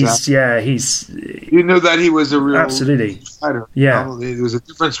kata, he's you knew that he was a real fighter. Yeah, there was a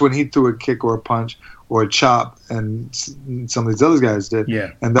difference when he threw a kick or a punch or a chop, and some of these other guys did.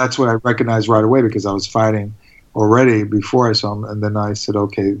 Yeah, and that's what I recognized right away because I was fighting already before I saw him, and then I said,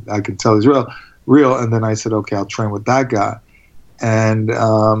 okay, I can tell he's real. And then I said, okay, I'll train with that guy. And,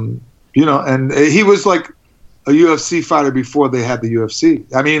 and he was like a UFC fighter before they had the UFC.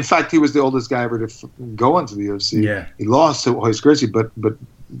 I mean, in fact, he was the oldest guy ever to go into the UFC. Yeah. He lost to Royce Gracie, but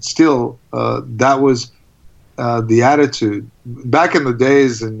still, that was the attitude. Back in the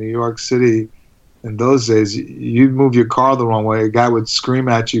days in New York City, in those days, you'd move your car the wrong way, a guy would scream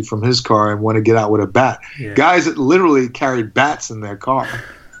at you from his car and want to get out with a bat. Yeah. Guys that literally carried bats in their car.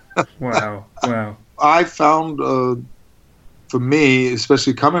 Wow. I found, for me,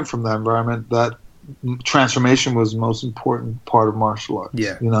 especially coming from that environment, that transformation was the most important part of martial arts.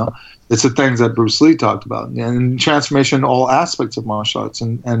 Yeah. You know, it's the things that Bruce Lee talked about, and transformation in all aspects of martial arts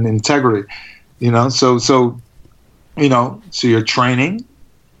and integrity. You know, so your training,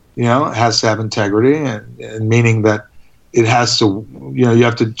 you know, has to have integrity, and meaning that it has to, you know, you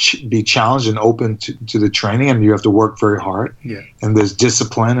have to be challenged and open to the training, and you have to work very hard. Yeah. And there's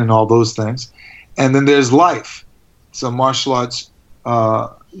discipline and all those things. And then there's life. So martial arts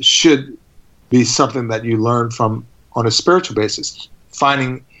should be something that you learn from on a spiritual basis,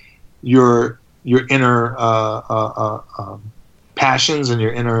 finding your inner passions and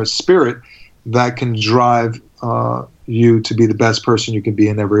your inner spirit that can drive you to be the best person you can be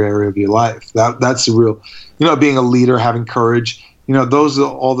in every area of your life. That's the real, you know, being a leader, having courage. You know, those are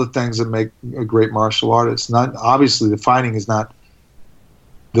all the things that make a great martial artist. Not obviously, the fighting is not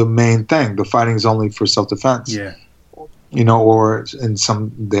the main thing. The fighting is only for self-defense. Yeah. You know, or in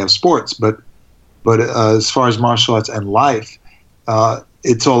some they have sports, but as far as martial arts and life,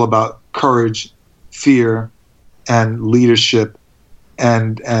 it's all about courage, fear, and leadership,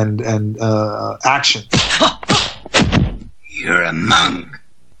 and action. You're a monk.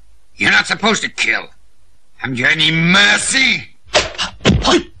 You're not supposed to kill. Haven't you any mercy?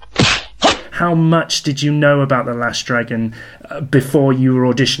 How much did you know about The Last Dragon before you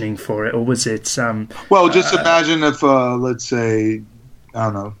were auditioning for it, or was it? Well, just imagine if, let's say, I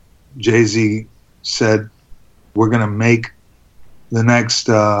don't know, Jay-Z said, "We're going to make the next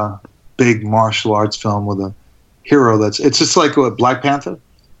big martial arts film with a hero it's just like what, Black Panther."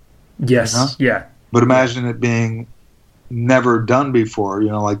 Yes, you know? Yeah. But imagine it being never done before, you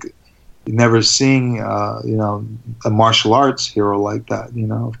know, like never seeing, you know, a martial arts hero like that, you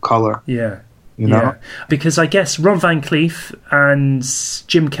know, of color. Yeah. You know? Yeah. Because I guess Ron Van Cleef and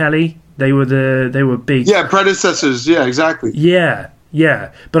Jim Kelly, they were big. Yeah, predecessors. Yeah, exactly. Yeah.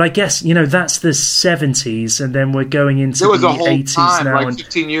 Yeah, but I guess, you know, that's the 70s, and then we're going into the 80s time, now. Like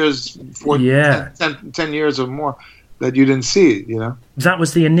 15 years, 10 years or more that you didn't see, you know? That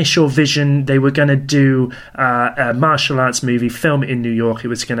was the initial vision. They were going to do a martial arts movie, film it in New York. It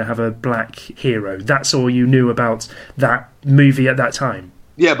was going to have a black hero. That's all you knew about that movie at that time.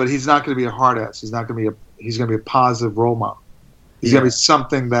 Yeah, but he's not going to be a hard ass. He's not going to be he's going to be a positive role model. He's going to be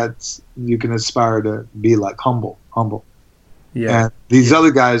something that you can aspire to be like, humble. Yeah. And these other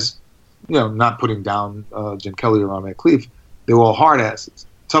guys, you know, not putting down Jim Kelly or Ron Van Cleef, they were all hard asses,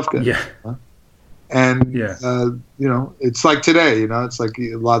 tough guys. Yeah. Huh? And, you know, it's like today, you know, it's like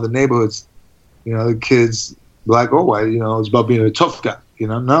a lot of the neighborhoods, you know, the kids, black or white, you know, it's about being a tough guy, you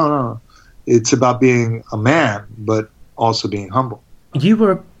know. No. It's about being a man, but also being humble. You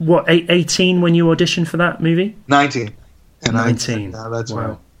were, 18 when you auditioned for that movie? 19. And 19. That's wow.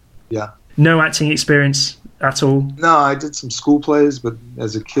 right. Yeah. No acting experience at all? No, I did some school plays, but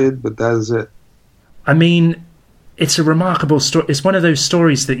as a kid, but that is it. I mean, it's a remarkable story. It's one of those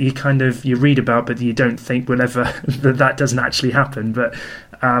stories that you read about, but you don't think will ever that doesn't actually happen. But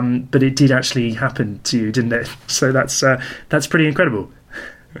it did actually happen to you, didn't it? So that's pretty incredible.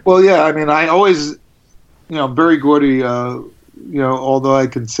 Well, yeah. I mean, I always, you know, Berry Gordy. You know, although I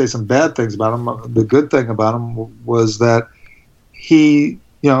can say some bad things about him, the good thing about him was that he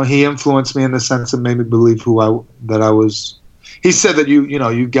influenced me in the sense that made me believe that I was. He said that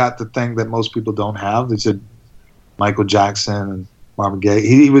you got the thing that most people don't have. He said Michael Jackson and Marvin Gaye.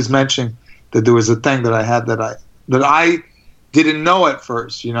 He was mentioning that there was a thing that I had that I didn't know at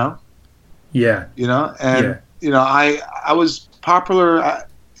first. You know. Yeah. You know, and you know, I was popular.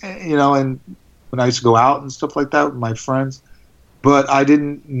 You know, and when I used to go out and stuff like that with my friends, but I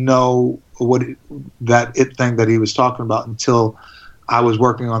didn't know that thing that he was talking about until I was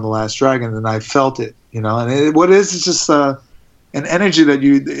working on The Last Dragon, and I felt it, you know. And what it is just an energy that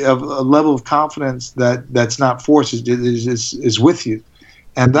a level of confidence that's not forced, is with you,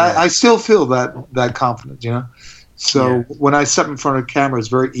 and that I still feel that confidence, you know. So when I step in front of the camera, it's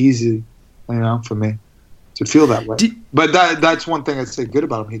very easy, you know, for me to feel that way. But that's one thing I'd say good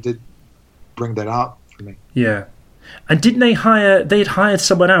about him. He did bring that out for me. Yeah. And didn't they'd hired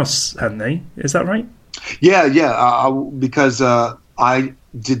someone else, hadn't they? Is that right? Yeah. Because I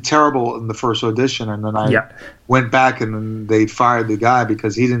did terrible in the first audition, and then I went back, and then they fired the guy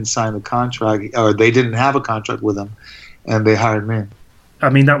because he didn't sign the contract, or they didn't have a contract with him, and they hired me. I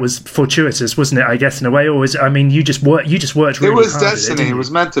mean, that was fortuitous, wasn't it? I guess in a way, you just worked really hard. It was destiny. It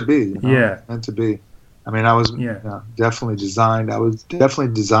was meant to be. You know? Yeah, meant to be. I mean, I was definitely designed. I was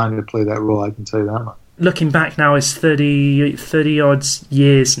definitely designed to play that role. I can tell you that much. Looking back now, it's 30 odd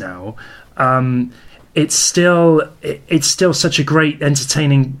years now. it's still such a great,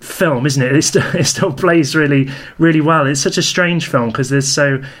 entertaining film, isn't it? It still plays really, really well. It's such a strange film because there's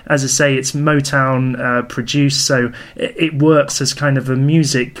so, as I say, it's Motown produced, so it works as kind of a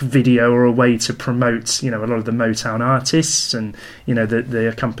music video or a way to promote, a lot of the Motown artists and the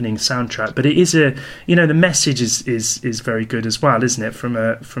accompanying soundtrack. But it is the message is very good as well, isn't it? From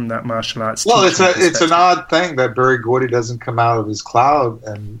that martial arts. Well, it's an odd thing that Berry Gordy doesn't come out of his cloud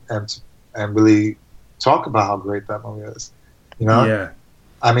and really talk about how great that movie is. Yeah.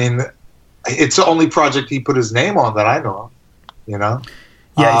 I mean, it's the only project he put his name on that I know of. Yeah,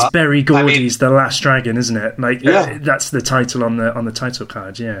 it's Berry Gordy's The Last Dragon, isn't it? That's the title on the title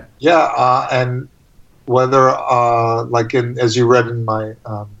card. Yeah. Yeah, and whether as you read in my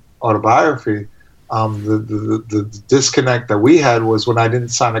autobiography, the disconnect that we had was when I didn't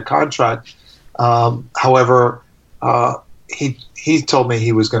sign a contract. However, he told me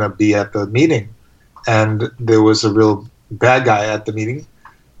he was going to be at the meeting, and there was a real bad guy at the meeting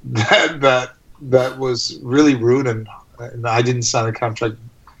that was really rude, and I didn't sign a contract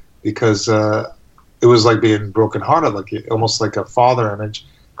because it was like being brokenhearted, almost like a father image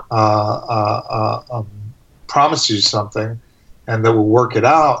promises you something, and that will work it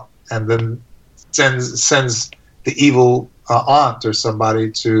out, and then sends the evil aunt or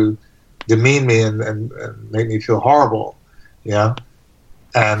somebody to demean me and make me feel horrible,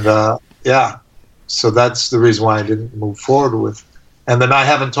 and so that's the reason why I didn't move forward with, and then I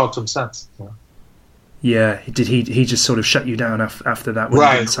haven't talked to him since. Yeah, did he just sort of shut you down after that when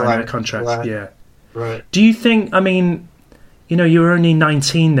you didn't sign that contract? Right, yeah, right. Do you think? I mean, you were only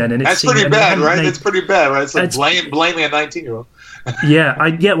 19 then, and that's pretty bad, right? It's pretty bad, right? It's like blaming a 19-year-old.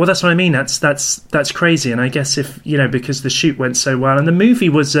 Yeah, well, that's what I mean. That's crazy, and I guess if because the shoot went so well, and the movie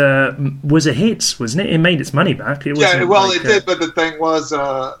was a hit, wasn't it? It made its money back. It did. But the thing was,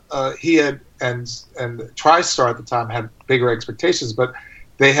 he had and TriStar at the time had bigger expectations, but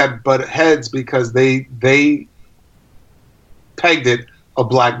they had butted heads because they pegged it a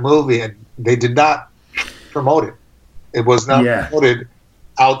black movie, and they did not promote it. It was not promoted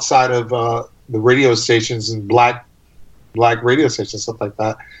outside of the radio stations and black radio stations, stuff like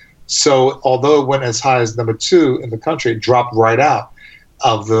that. So although it went as high as number 2 in the country, it dropped right out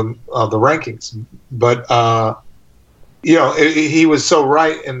of the rankings. But he was so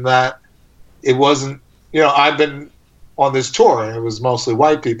right in that it wasn't. I've been on this tour, and it was mostly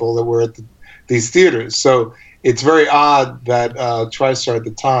white people that were at these theaters. So it's very odd that TriStar at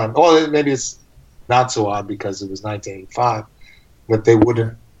the time. Well, maybe it's not so odd because it was 1985 that they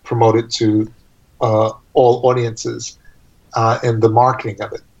wouldn't promote it to all audiences. In the marketing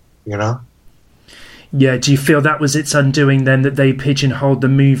of it, Yeah, do you feel that was its undoing then, that they pigeonholed the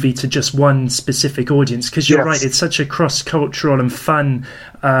movie to just one specific audience? Because you're right, it's such a cross-cultural and fun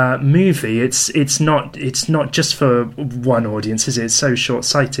movie. It's not just for one audience, is it? It's so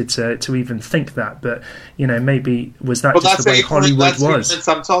short-sighted to even think that. But maybe was that just the way Hollywood was? That's ignorance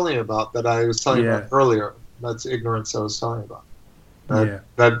I'm telling you about that I was telling you about earlier. That's ignorance I was telling you about.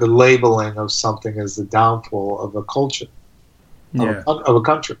 That the labeling of something is the downfall of a culture. Of a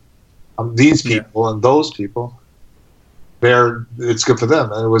country. These people and those people, it's good for them.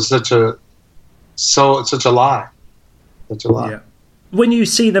 And it was such a lie. Such a lie. Yeah. When you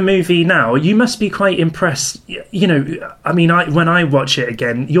see the movie now, you must be quite impressed. I mean, when I watch it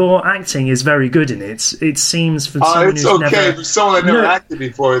again, your acting is very good in it. It seems for someone who's never... for someone that never acted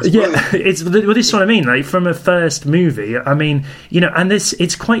before. It's well, this is what I mean. Like from a first movie, I mean, and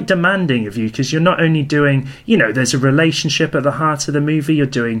it's quite demanding of you because you're not only doing, there's a relationship at the heart of the movie. You're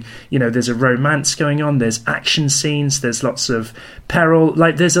doing, there's a romance going on. There's action scenes. There's lots of peril.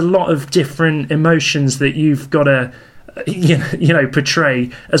 Like there's a lot of different emotions that you've got to portray,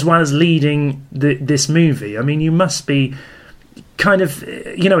 as well as leading this movie. I mean, you must be kind of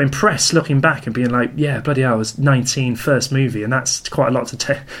impressed looking back and being like, yeah, bloody hell, I was 19, first movie, and that's quite a lot to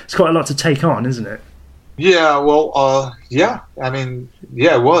take on, isn't it? Yeah, well, I mean,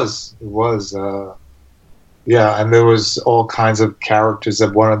 it was and there was all kinds of characters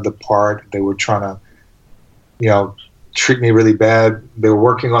that wanted the part. They were trying to treat me really bad. They were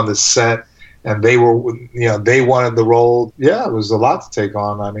working on the set, and they were, they wanted the role. Yeah, it was a lot to take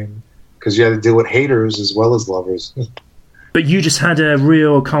on. I mean, because you had to deal with haters as well as lovers. But you just had a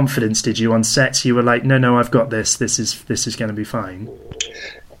real confidence, did you, on sets? You were like, no, I've got this. This is going to be fine.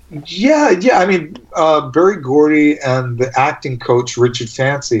 Yeah. I mean, Berry Gordy and the acting coach Richard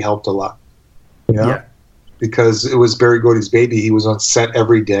Fancy helped a lot. Yeah. Because it was Berry Gordy's baby. He was on set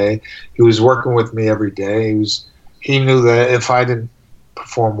every day. He was working with me every day. He knew that if I didn't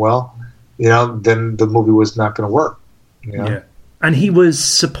perform well, then the movie was not going to work. Yeah. And he was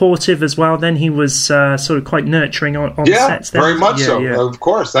supportive as well. Then he was sort of quite nurturing on sets. Then. Very much so. Yeah. Of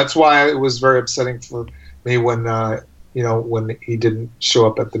course, that's why it was very upsetting for me when when he didn't show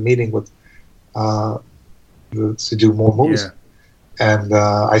up at the meeting with to do more movies. Yeah. And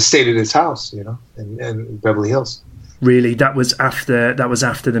I stayed at his house, in Beverly Hills. Really, that was after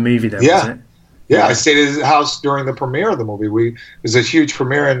the movie, then. Yeah. Was it? Yeah, I stayed at his house during the premiere of the movie. It was a huge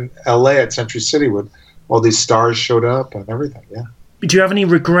premiere in L.A. at Century City with all these stars showed up and everything. Yeah. Do you have any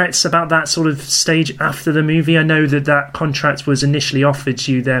regrets about that sort of stage after the movie? I know that contract was initially offered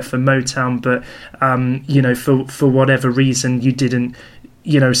to you there for Motown, but for whatever reason you didn't,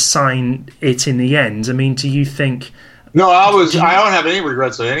 sign it in the end. I mean, do you think? No, I don't have any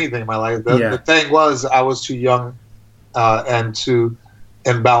regrets of anything in my life. The thing was, I was too young and too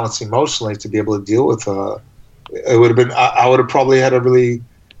imbalanced emotionally to be able to deal with. It would have been. I would have probably had a really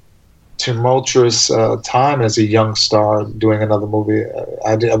tumultuous time as a young star doing another movie.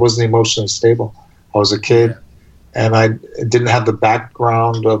 I wasn't emotionally stable. I was a kid, and I didn't have the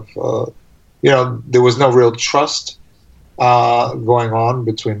background of, there was no real trust going on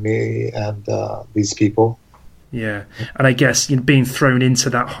between me and these people. Yeah, and I guess being thrown into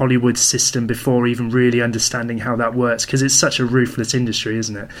that Hollywood system before even really understanding how that works, because it's such a ruthless industry,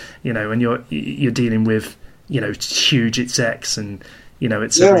 isn't it? And you're dealing with huge execs and.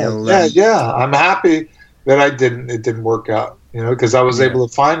 It's a real... Yeah. I'm happy that it didn't work out, because I was able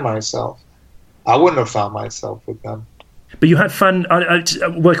to find myself. I wouldn't have found myself with them. But you had fun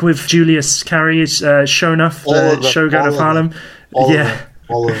working with Julius Carry, Shonuff, Shogun of Harlem. All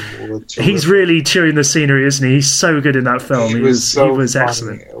of them. He's really chewing the scenery, isn't he? He's so good in that film. He was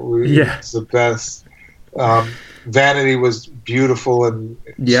excellent. It's the best. Vanity was beautiful, and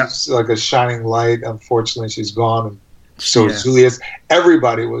she's like a shining light. Unfortunately, she's gone. And so Julius,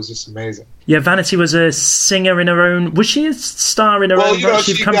 everybody was just amazing. Yeah, Vanity was a singer in her own. Was she a star in her own right?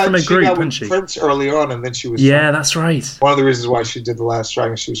 She'd come from a group, hadn't she? Prince early on, and then she was. Yeah, that's right. One of the reasons why she did The Last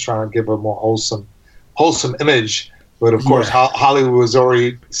Dragon, she was trying to give her a more wholesome image. But of course, Hollywood was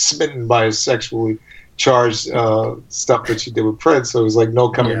already smitten by his sexually charged stuff that she did with Prince, so it was like no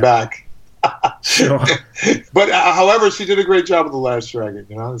coming back. Sure. But however, she did a great job with The Last Dragon.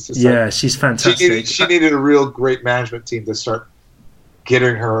 It's just she's fantastic. She needed a real great management team to start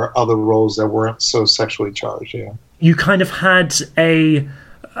getting her other roles that weren't so sexually charged. You kind of had a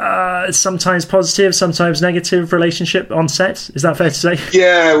sometimes positive, sometimes negative relationship on set. Is that fair to say?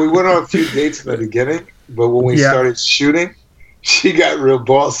 Yeah, we went on a few dates in the beginning, but when we started shooting, she got real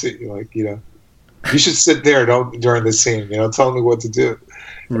bossy. Like, you should sit there during the scene. Tell me what to do.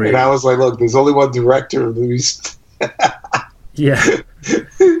 Really? And I was like, look, there's only one director of movies. Yeah.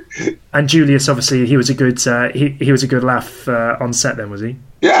 And Julius, obviously, he was a good he was a good laugh on set then, was he?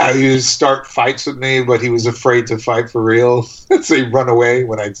 Yeah, he would start fights with me, but he was afraid to fight for real. So he'd run away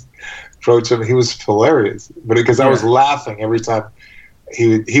when I approached him. He was hilarious. But because I was laughing every time,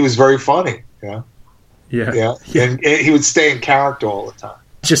 he was very funny. Yeah. And he would stay in character all the time.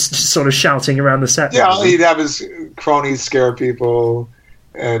 Just sort of shouting around the set. Yeah, he'd have his cronies scare people.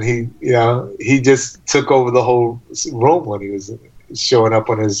 And he just took over the whole room when he was showing up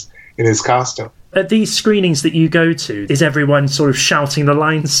in his costume. At these screenings that you go to, is everyone sort of shouting the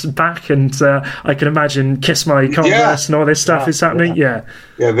lines back? And I can imagine "Kiss My Converse" and all this stuff is happening. Yeah,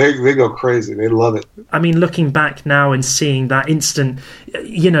 they go crazy. They love it. I mean, looking back now and seeing that instant,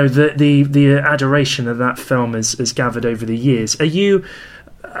 the adoration that that film has gathered over the years. Are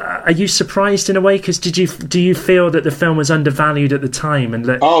you surprised in a way? Because do you feel that the film was undervalued at the time, and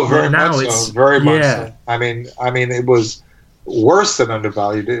that very much so. Very much so. I mean, it was worse than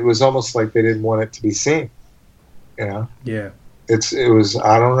undervalued. It was almost like they didn't want it to be seen. Yeah. It was.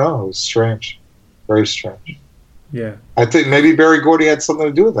 I don't know. It was strange, very strange. Yeah. I think maybe Berry Gordy had something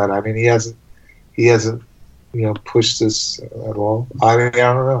to do with that. I mean, he hasn't, pushed this at all. I mean,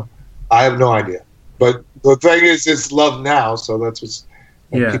 I don't know. I have no idea. But the thing is, it's love now, so that's what's.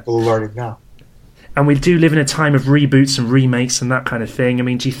 And people are learning now. And we do live in a time of reboots and remakes and that kind of thing. I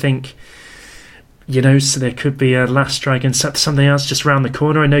mean, do you think, so there could be a Last Dragon, something else just around the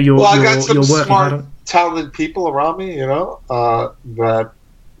corner? I know you're working hard on. Talented people around me, that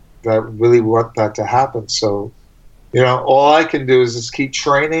really want that to happen. So, all I can do is just keep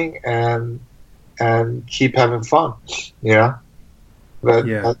training and keep having fun. That's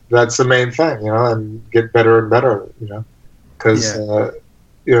the main thing, and get better and better, because.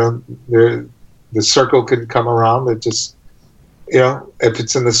 The circle can come around. It just, if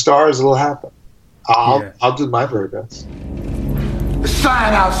it's in the stars, it'll happen. I'll do my very best. The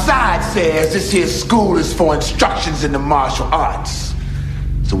sign outside says this here school is for instructions in the martial arts.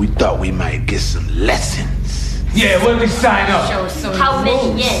 So we thought we might get some lessons. Yeah, when we sign up? Show us some How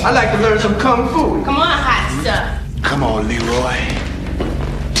many yen? I like to learn some kung fu. Come on, hot stuff. Come on, Leroy.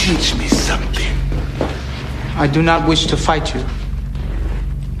 Teach me something. I do not wish to fight you.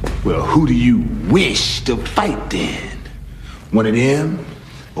 Well, who do you wish to fight then? One of them?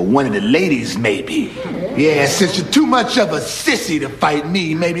 Or one of the ladies, maybe? Yeah, since you're too much of a sissy to fight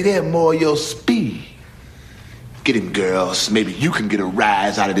me, maybe they're more your speed. Get him, girls. Maybe you can get a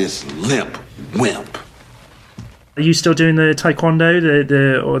rise out of this limp wimp. Are you still doing the taekwondo,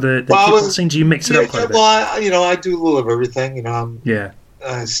 the kickboxing? Do you mix it up quite a bit? Well, I do a little of everything.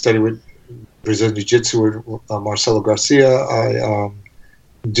 I study with Brazilian Jiu-Jitsu with Marcelo Garcia. I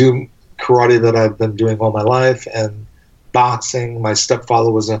do karate that I've been doing all my life, and boxing. My stepfather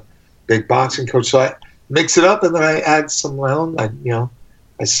was a big boxing coach, so I mix it up, and then I add some of my own.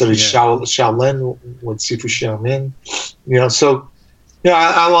 I studied Shaolin with Sifu Xiaomin.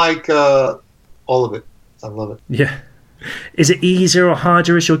 I like all of it. I love it. Yeah. Is it easier or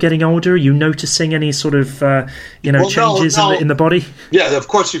harder as you're getting older? Are you noticing any sort of changes in the body? Yeah, of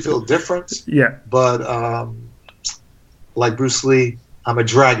course you feel different. Yeah. But like Bruce Lee, I'm a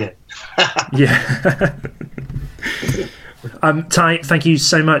dragon. Yeah. Ty, thank you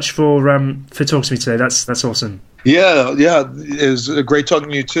so much for talking to me today. That's awesome. Yeah, it was great talking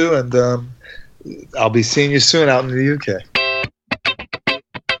to you too, and I'll be seeing you soon out in the UK.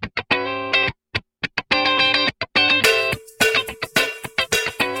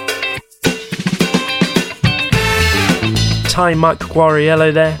 Ty Mike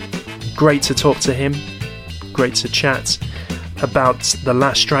Guariello there. Great to talk to him. Great to chat about The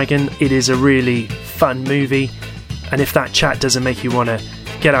Last Dragon. It is a really fun movie, and if that chat doesn't make you want to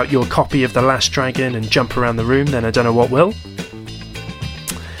get out your copy of The Last Dragon and jump around the room, then I don't know what will.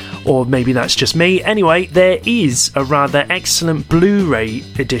 Or maybe that's just me. Anyway, there is a rather excellent Blu-ray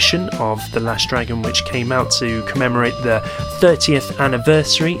edition of The Last Dragon which came out to commemorate the 30th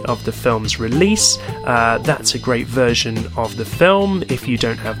anniversary of the film's release. That's a great version of the film. If you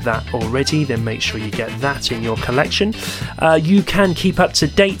don't have that already, then make sure you get that in your collection. You can keep up to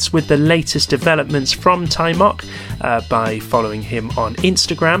date with the latest developments from Ty Mok by following him on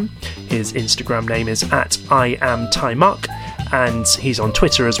Instagram. His Instagram name is @IamTyMok. And he's on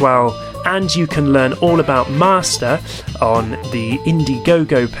Twitter as well. And you can learn all about Master on the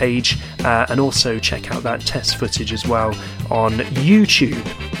Indiegogo page, and also check out that test footage as well on YouTube.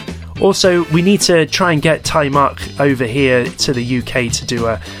 Also, we need to try and get Ty Mok over here to the UK to do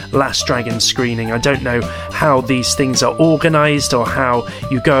a Last Dragon screening. I don't know how these things are organised or how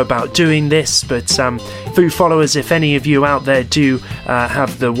you go about doing this, but Foo followers, if any of you out there do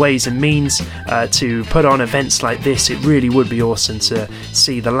have the ways and means to put on events like this, it really would be awesome to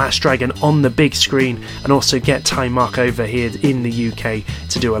see The Last Dragon on the big screen and also get Ty Mok over here in the UK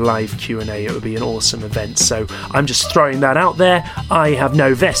to do a live Q&A. It would be an awesome event. So I'm just throwing that out there. I have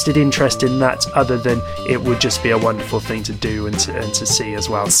no vested interest in that other than it would just be a wonderful thing to do and to see as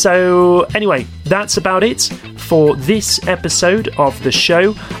well. So anyway, that's about it for this episode of the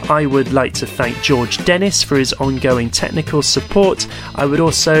show. I would like to thank George Dennis for his ongoing technical support. I would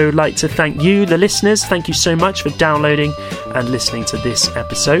also like to thank you, the listeners. Thank you so much for downloading and listening to this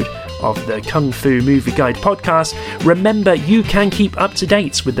episode of the Kung Fu Movie Guide podcast. Remember, you can keep up to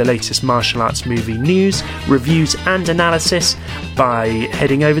date with the latest martial arts movie news, reviews and analysis by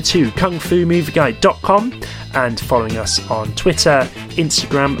heading over to kungfumovieguide.com and following us on Twitter,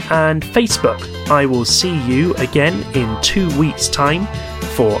 Instagram and Facebook. I will see you again in 2 weeks' time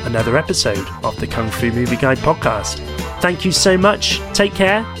for another episode of the Kung Fu Movie Guide podcast. Thank you so much. Take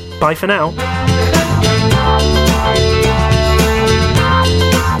care. Bye for now.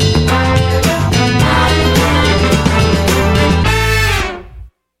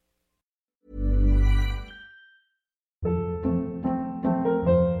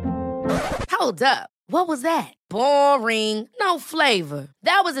 Hold up. What was that? Boring. No flavor.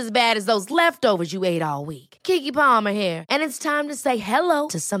 That was as bad as those leftovers you ate all week. Keke Palmer here, and it's time to say hello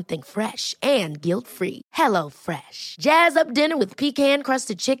to something fresh and guilt-free. Hello Fresh. Jazz up dinner with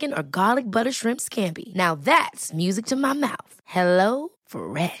pecan-crusted chicken or garlic butter shrimp scampi. Now that's music to my mouth. Hello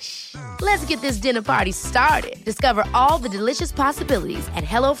Fresh. Let's get this dinner party started. Discover all the delicious possibilities at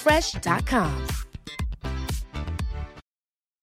HelloFresh.com.